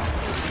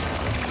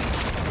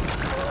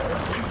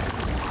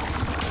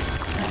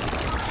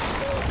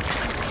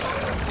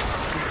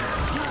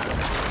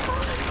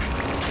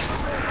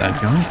 That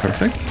going,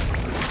 perfect.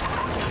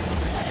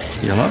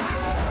 Heal up.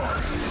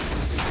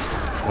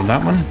 Hold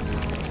that one.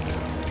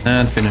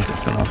 And finish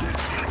this one off.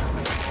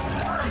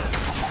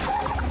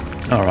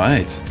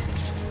 Alright.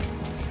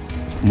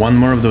 One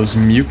more of those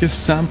mucus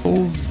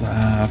samples.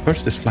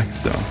 First is flex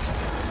though.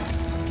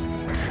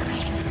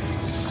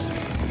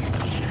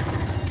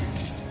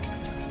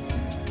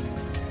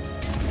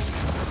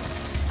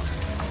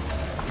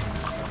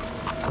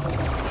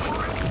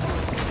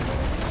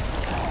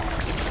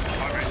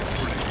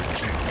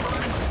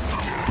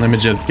 Let me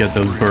just get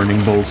those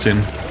burning bolts in.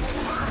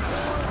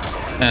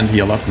 And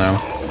heal up now.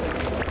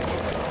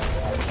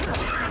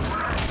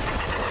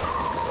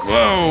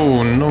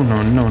 Whoa! No,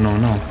 no, no, no,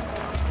 no.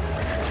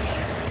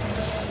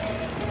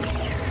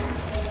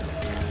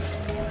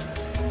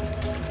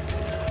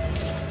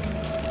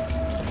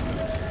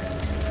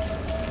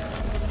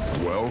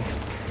 Well,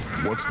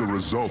 what's the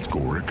result,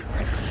 Gorik?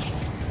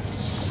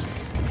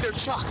 They're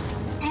Chuck.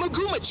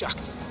 Maguma Chuck.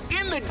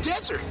 In the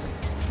desert.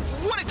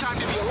 What a time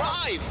to be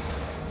alive.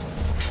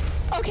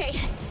 Okay,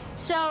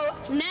 so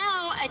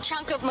now a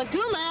chunk of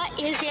Maguma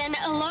is in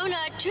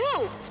Alona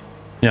too.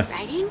 Yes.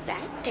 Writing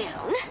that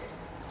down.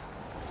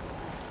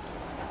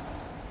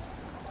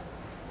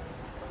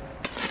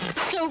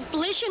 So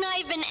Blish and I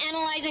have been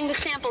analyzing the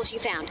samples you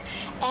found,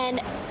 and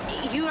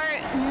you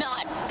are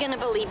not gonna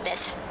believe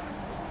this.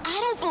 I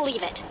don't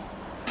believe it.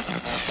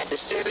 That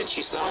disturbance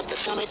you saw at the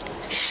summit,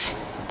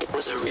 it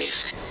was a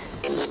rift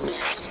in the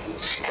mist,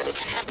 and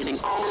it's happening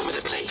all over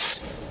the place.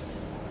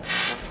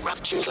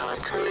 Ruptures are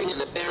occurring in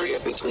the barrier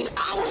between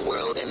our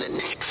world and the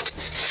next.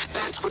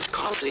 That's what's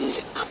causing,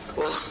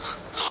 well,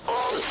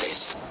 all of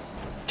this.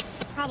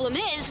 Problem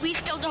is, we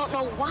still don't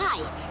know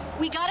why.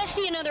 We gotta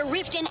see another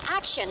rift in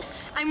action.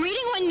 I'm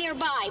reading one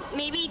nearby.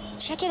 Maybe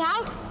check it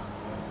out?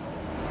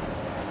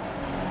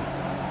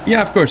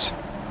 Yeah, of course.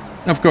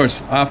 Of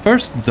course.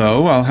 First,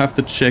 though, I'll have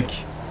to check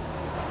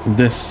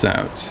this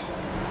out.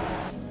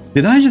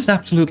 Did I just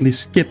absolutely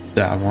skip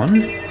that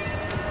one?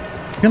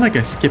 I feel like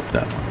I skipped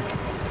that one.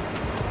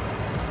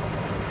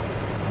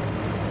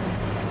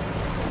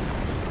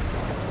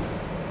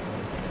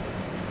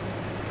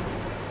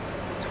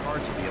 It's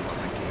hard to be among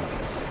the game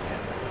pieces again.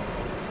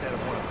 Instead of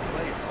one of the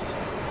players.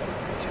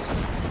 Just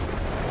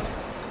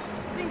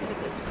think of it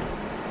this way.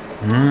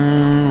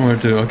 Where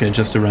to? Okay,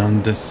 just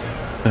around this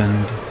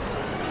bend.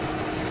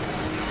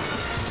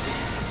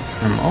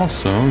 I'm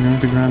also going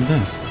to grab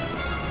this.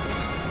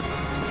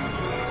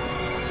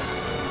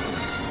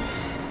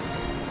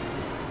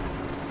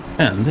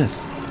 And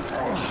this.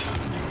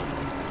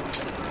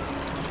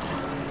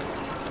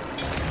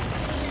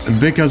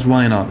 Because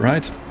why not,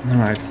 right?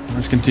 Alright,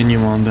 let's continue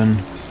on then.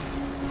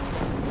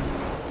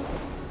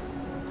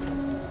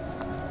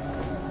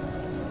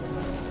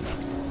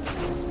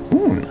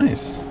 Ooh,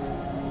 nice.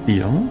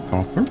 Steel,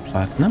 copper,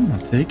 platinum, I'll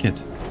take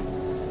it.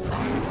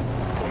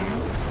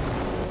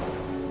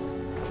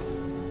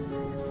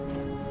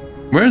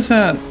 Where's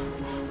that?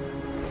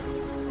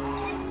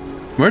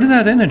 Where did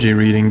that energy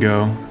reading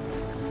go?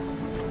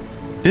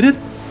 Did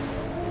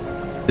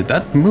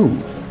that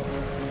move?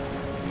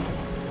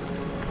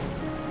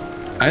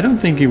 I don't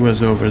think it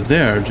was over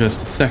there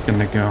just a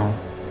second ago.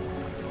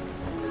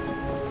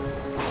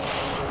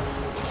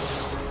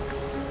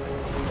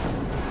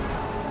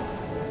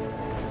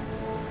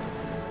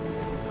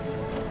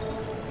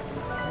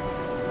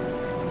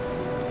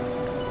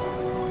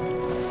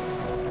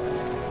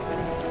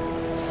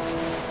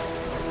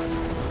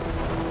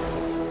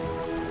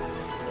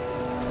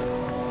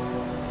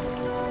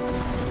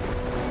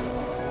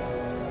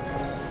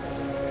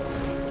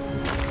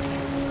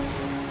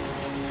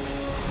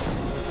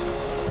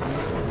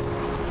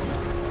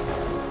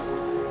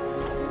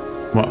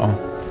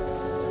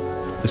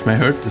 Uh-oh. This may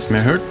hurt, this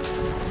may hurt.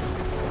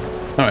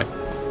 Alright.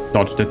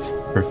 Dodged it.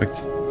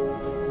 Perfect.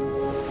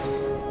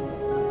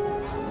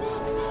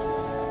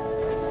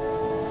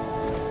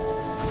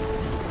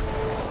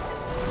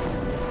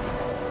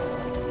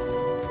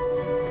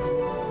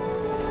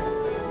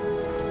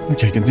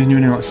 Okay,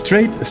 continuing on.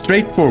 Straight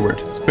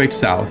forward. Straight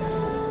south.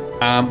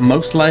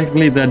 Most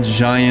likely that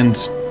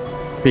giant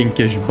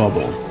pinkish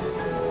bubble.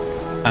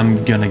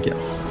 I'm gonna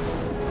guess.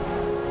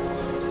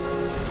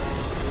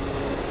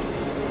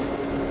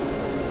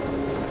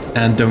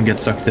 And don't get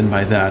sucked in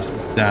by that.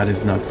 That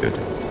is not good.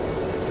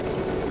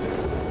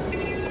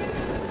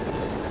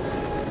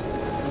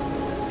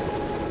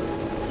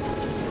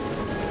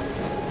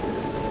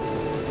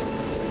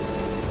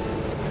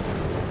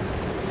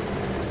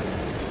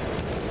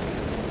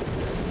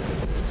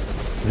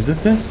 Is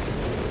it this?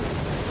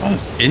 Oh,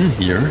 it's in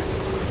here.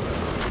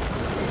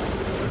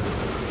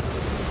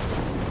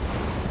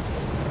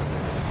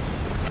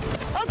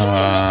 Okay,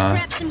 let's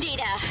grab some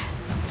data.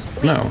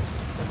 No.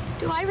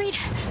 Do I read?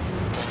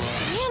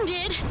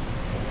 Branded?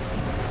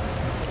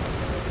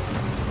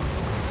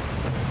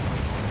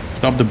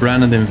 Stop the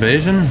branded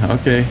invasion?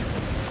 Okay.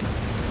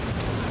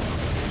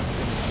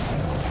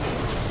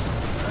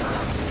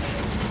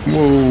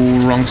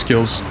 Whoa, wrong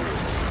skills.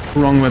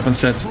 Wrong weapon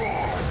set.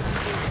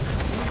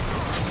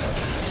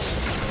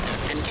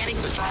 I'm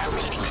getting bizarre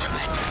readings from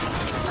that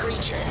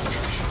creature.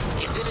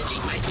 Its energy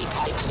might be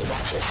tied to the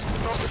raptors.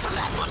 Focus on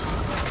that one.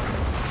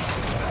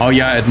 Oh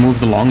yeah, it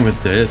moved along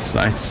with this.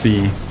 I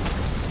see.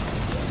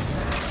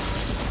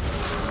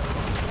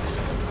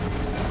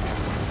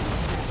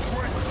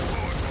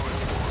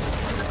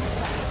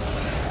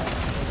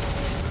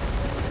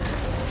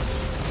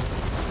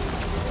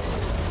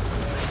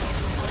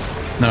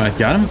 Alright,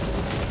 got him.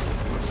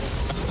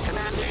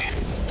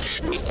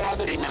 Commander, we've got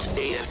gathered enough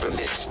data from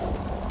this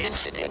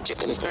incident to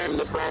confirm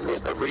the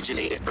branded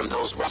originated from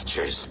those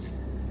ruptures.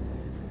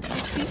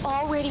 We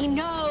already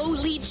know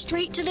leads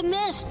straight to the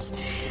mists.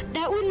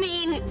 That would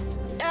mean,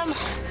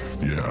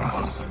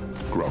 Yeah.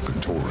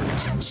 Graukentorin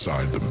is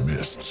inside the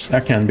mists.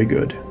 That can be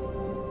good.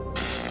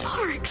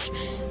 Sparks!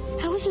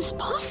 How is this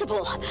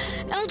possible?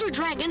 Elder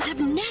dragons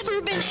have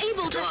never been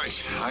able to...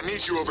 Guys, I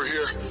need you over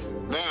here.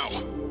 Now.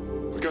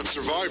 We got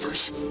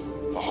survivors.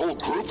 A whole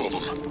group of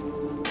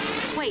them.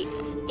 Wait,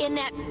 in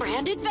that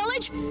branded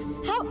village?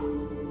 How...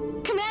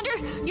 Commander,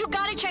 you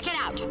gotta check it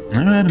out.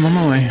 Alright, I'm on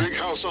my way. Big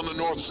house on the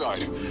north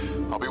side.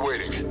 I'll be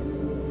waiting.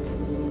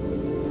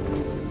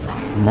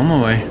 I'm on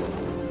my way.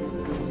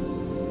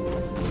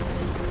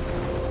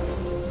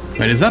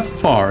 Wait, is that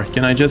far?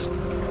 Can I just...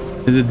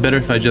 Is it better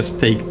if I just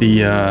take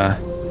the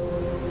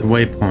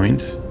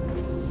waypoint?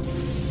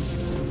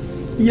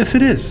 Yes,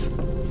 it is.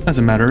 As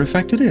a matter of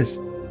fact, it is.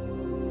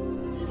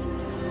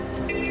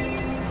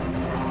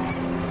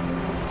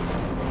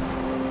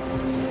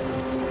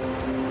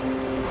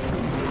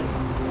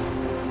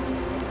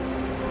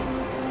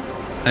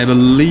 I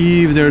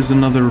believe there's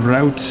another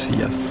route.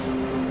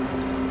 Yes.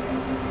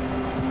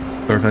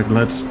 Perfect.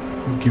 Let's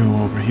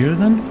go over here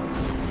then.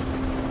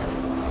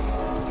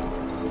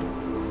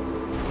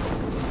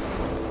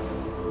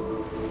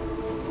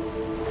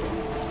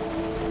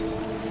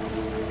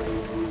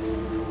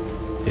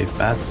 If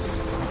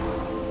that's...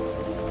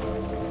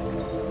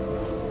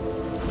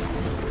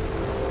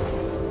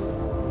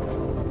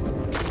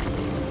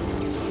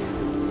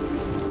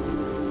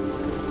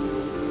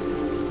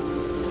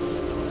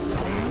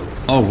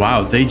 Oh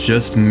wow, they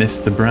just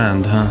missed the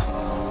brand, huh?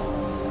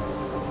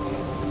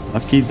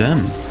 Lucky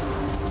them.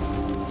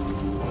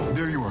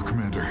 There you are,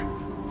 Commander.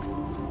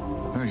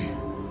 Hey,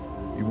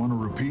 you want to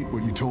repeat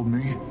what you told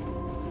me?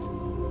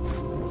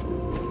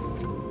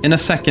 In a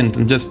second,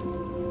 I'm just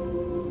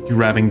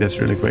grabbing this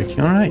really quick.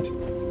 Alright.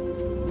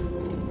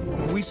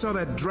 We saw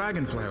that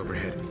dragonfly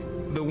overhead.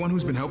 The one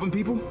who's been helping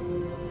people?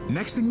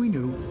 Next thing we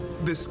knew,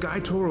 the sky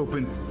tore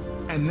open,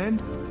 and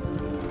then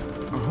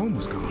our home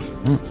was gone.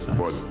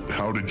 But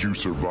how did you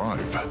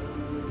survive?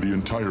 The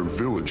entire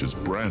village is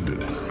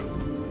branded.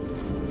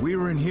 We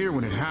were in here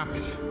when it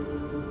happened.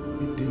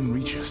 It didn't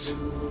reach us.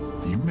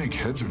 You make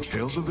heads or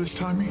tails of this,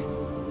 Timmy?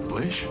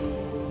 Blish?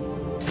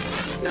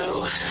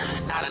 No,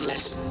 not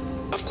unless...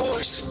 Of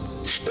course,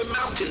 the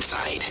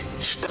mountainside.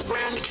 The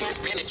brand can't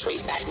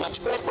penetrate that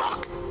much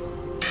bedrock.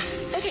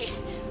 Okay,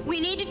 we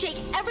need to take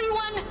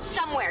everyone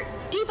somewhere.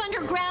 Deep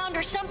underground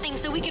or something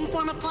so we can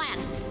form a plan.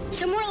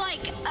 Somewhere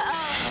like,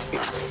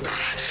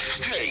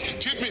 Hey,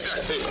 give me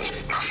that thing.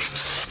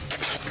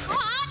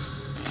 What?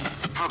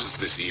 How does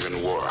this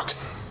even work?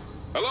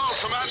 Hello,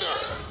 Commander.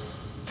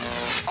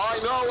 I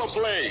know a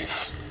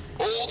place.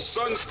 Old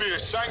Sunspear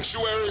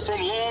Sanctuary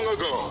from long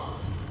ago.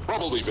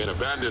 Probably been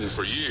abandoned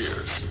for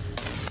years.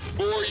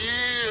 For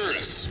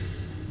years.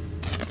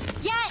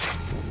 Yes!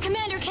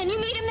 Commander, can you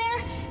meet him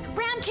there?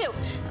 Round 2.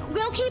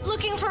 We'll keep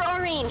looking for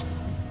Aurene.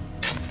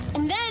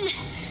 And then,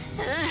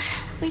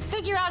 we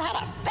figure out how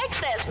to fix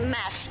this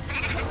mess.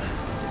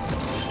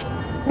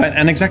 Right,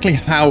 and exactly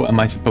how am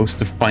I supposed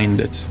to find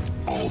it?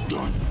 All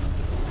done.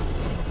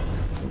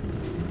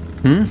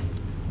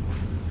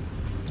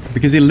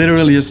 Because he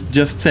literally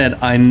just said,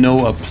 I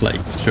know a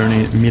place.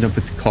 Journey, meet up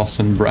with Koss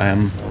and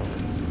Bram.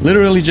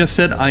 Literally just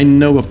said, I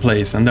know a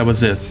place, and that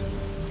was it.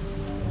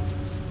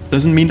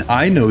 Doesn't mean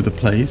I know the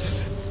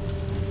place.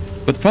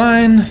 But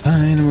fine,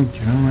 we'll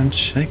go and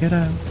check it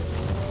out.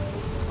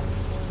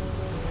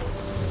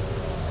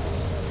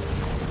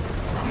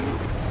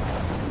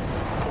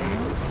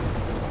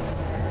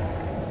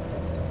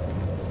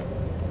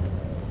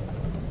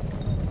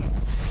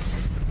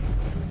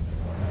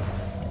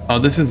 Oh,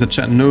 this is the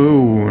chat.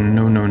 No.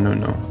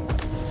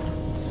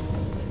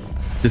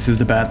 This is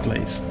the bad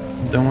place.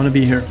 Don't want to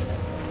be here.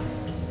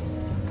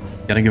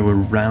 Gotta go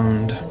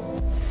around.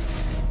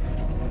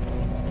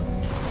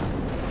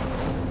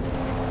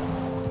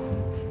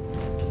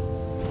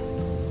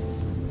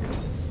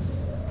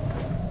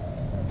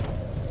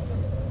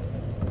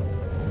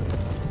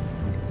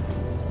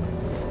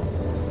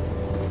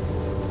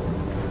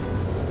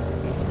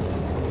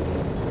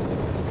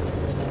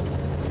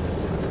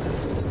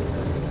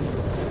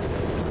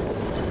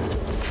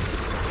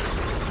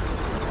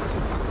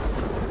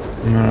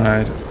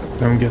 Alright,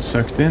 don't get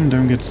sucked in,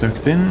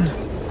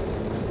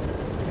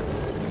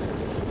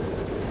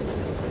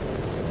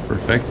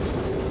 Perfect.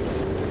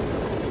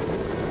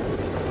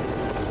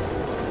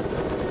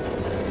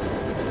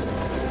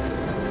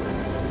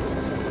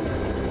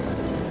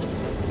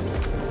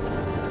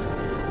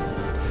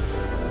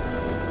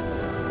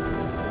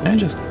 And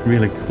just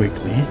really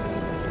quickly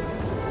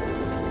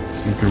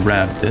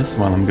grab this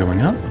while I'm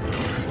going up.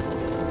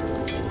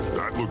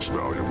 That looks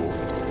valuable.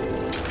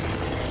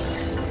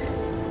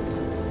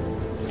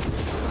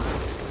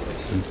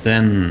 And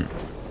then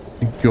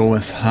go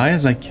as high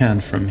as I can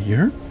from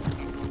here.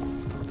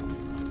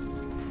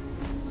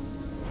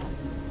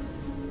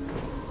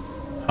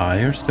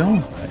 Higher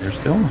still.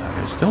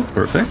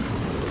 Perfect.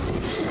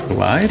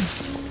 Glide.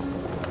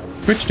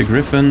 Switch to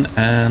Griffin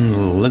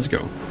and let's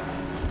go.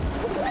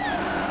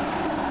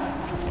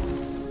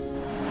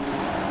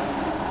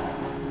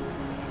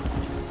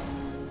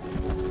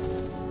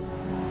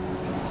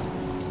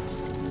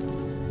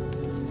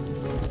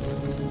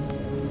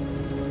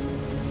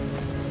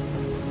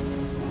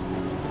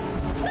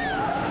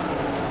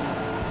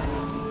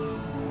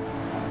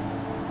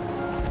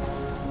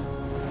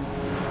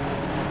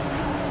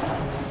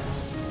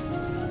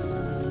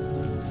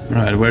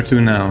 Alright, where to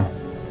now?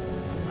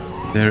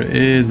 There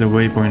is a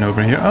waypoint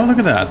over here. Oh, look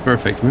at that.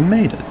 Perfect. We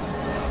made it.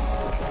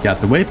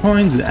 Got the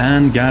waypoints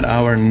and got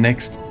our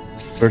next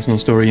personal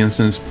story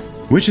instance,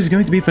 which is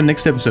going to be for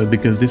next episode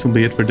because this will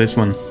be it for this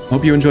one.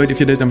 Hope you enjoyed. If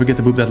you did, don't forget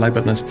to boop that like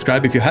button and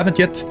subscribe if you haven't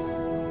yet.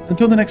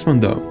 Until the next one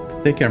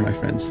though, take care my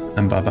friends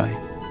and bye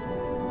bye.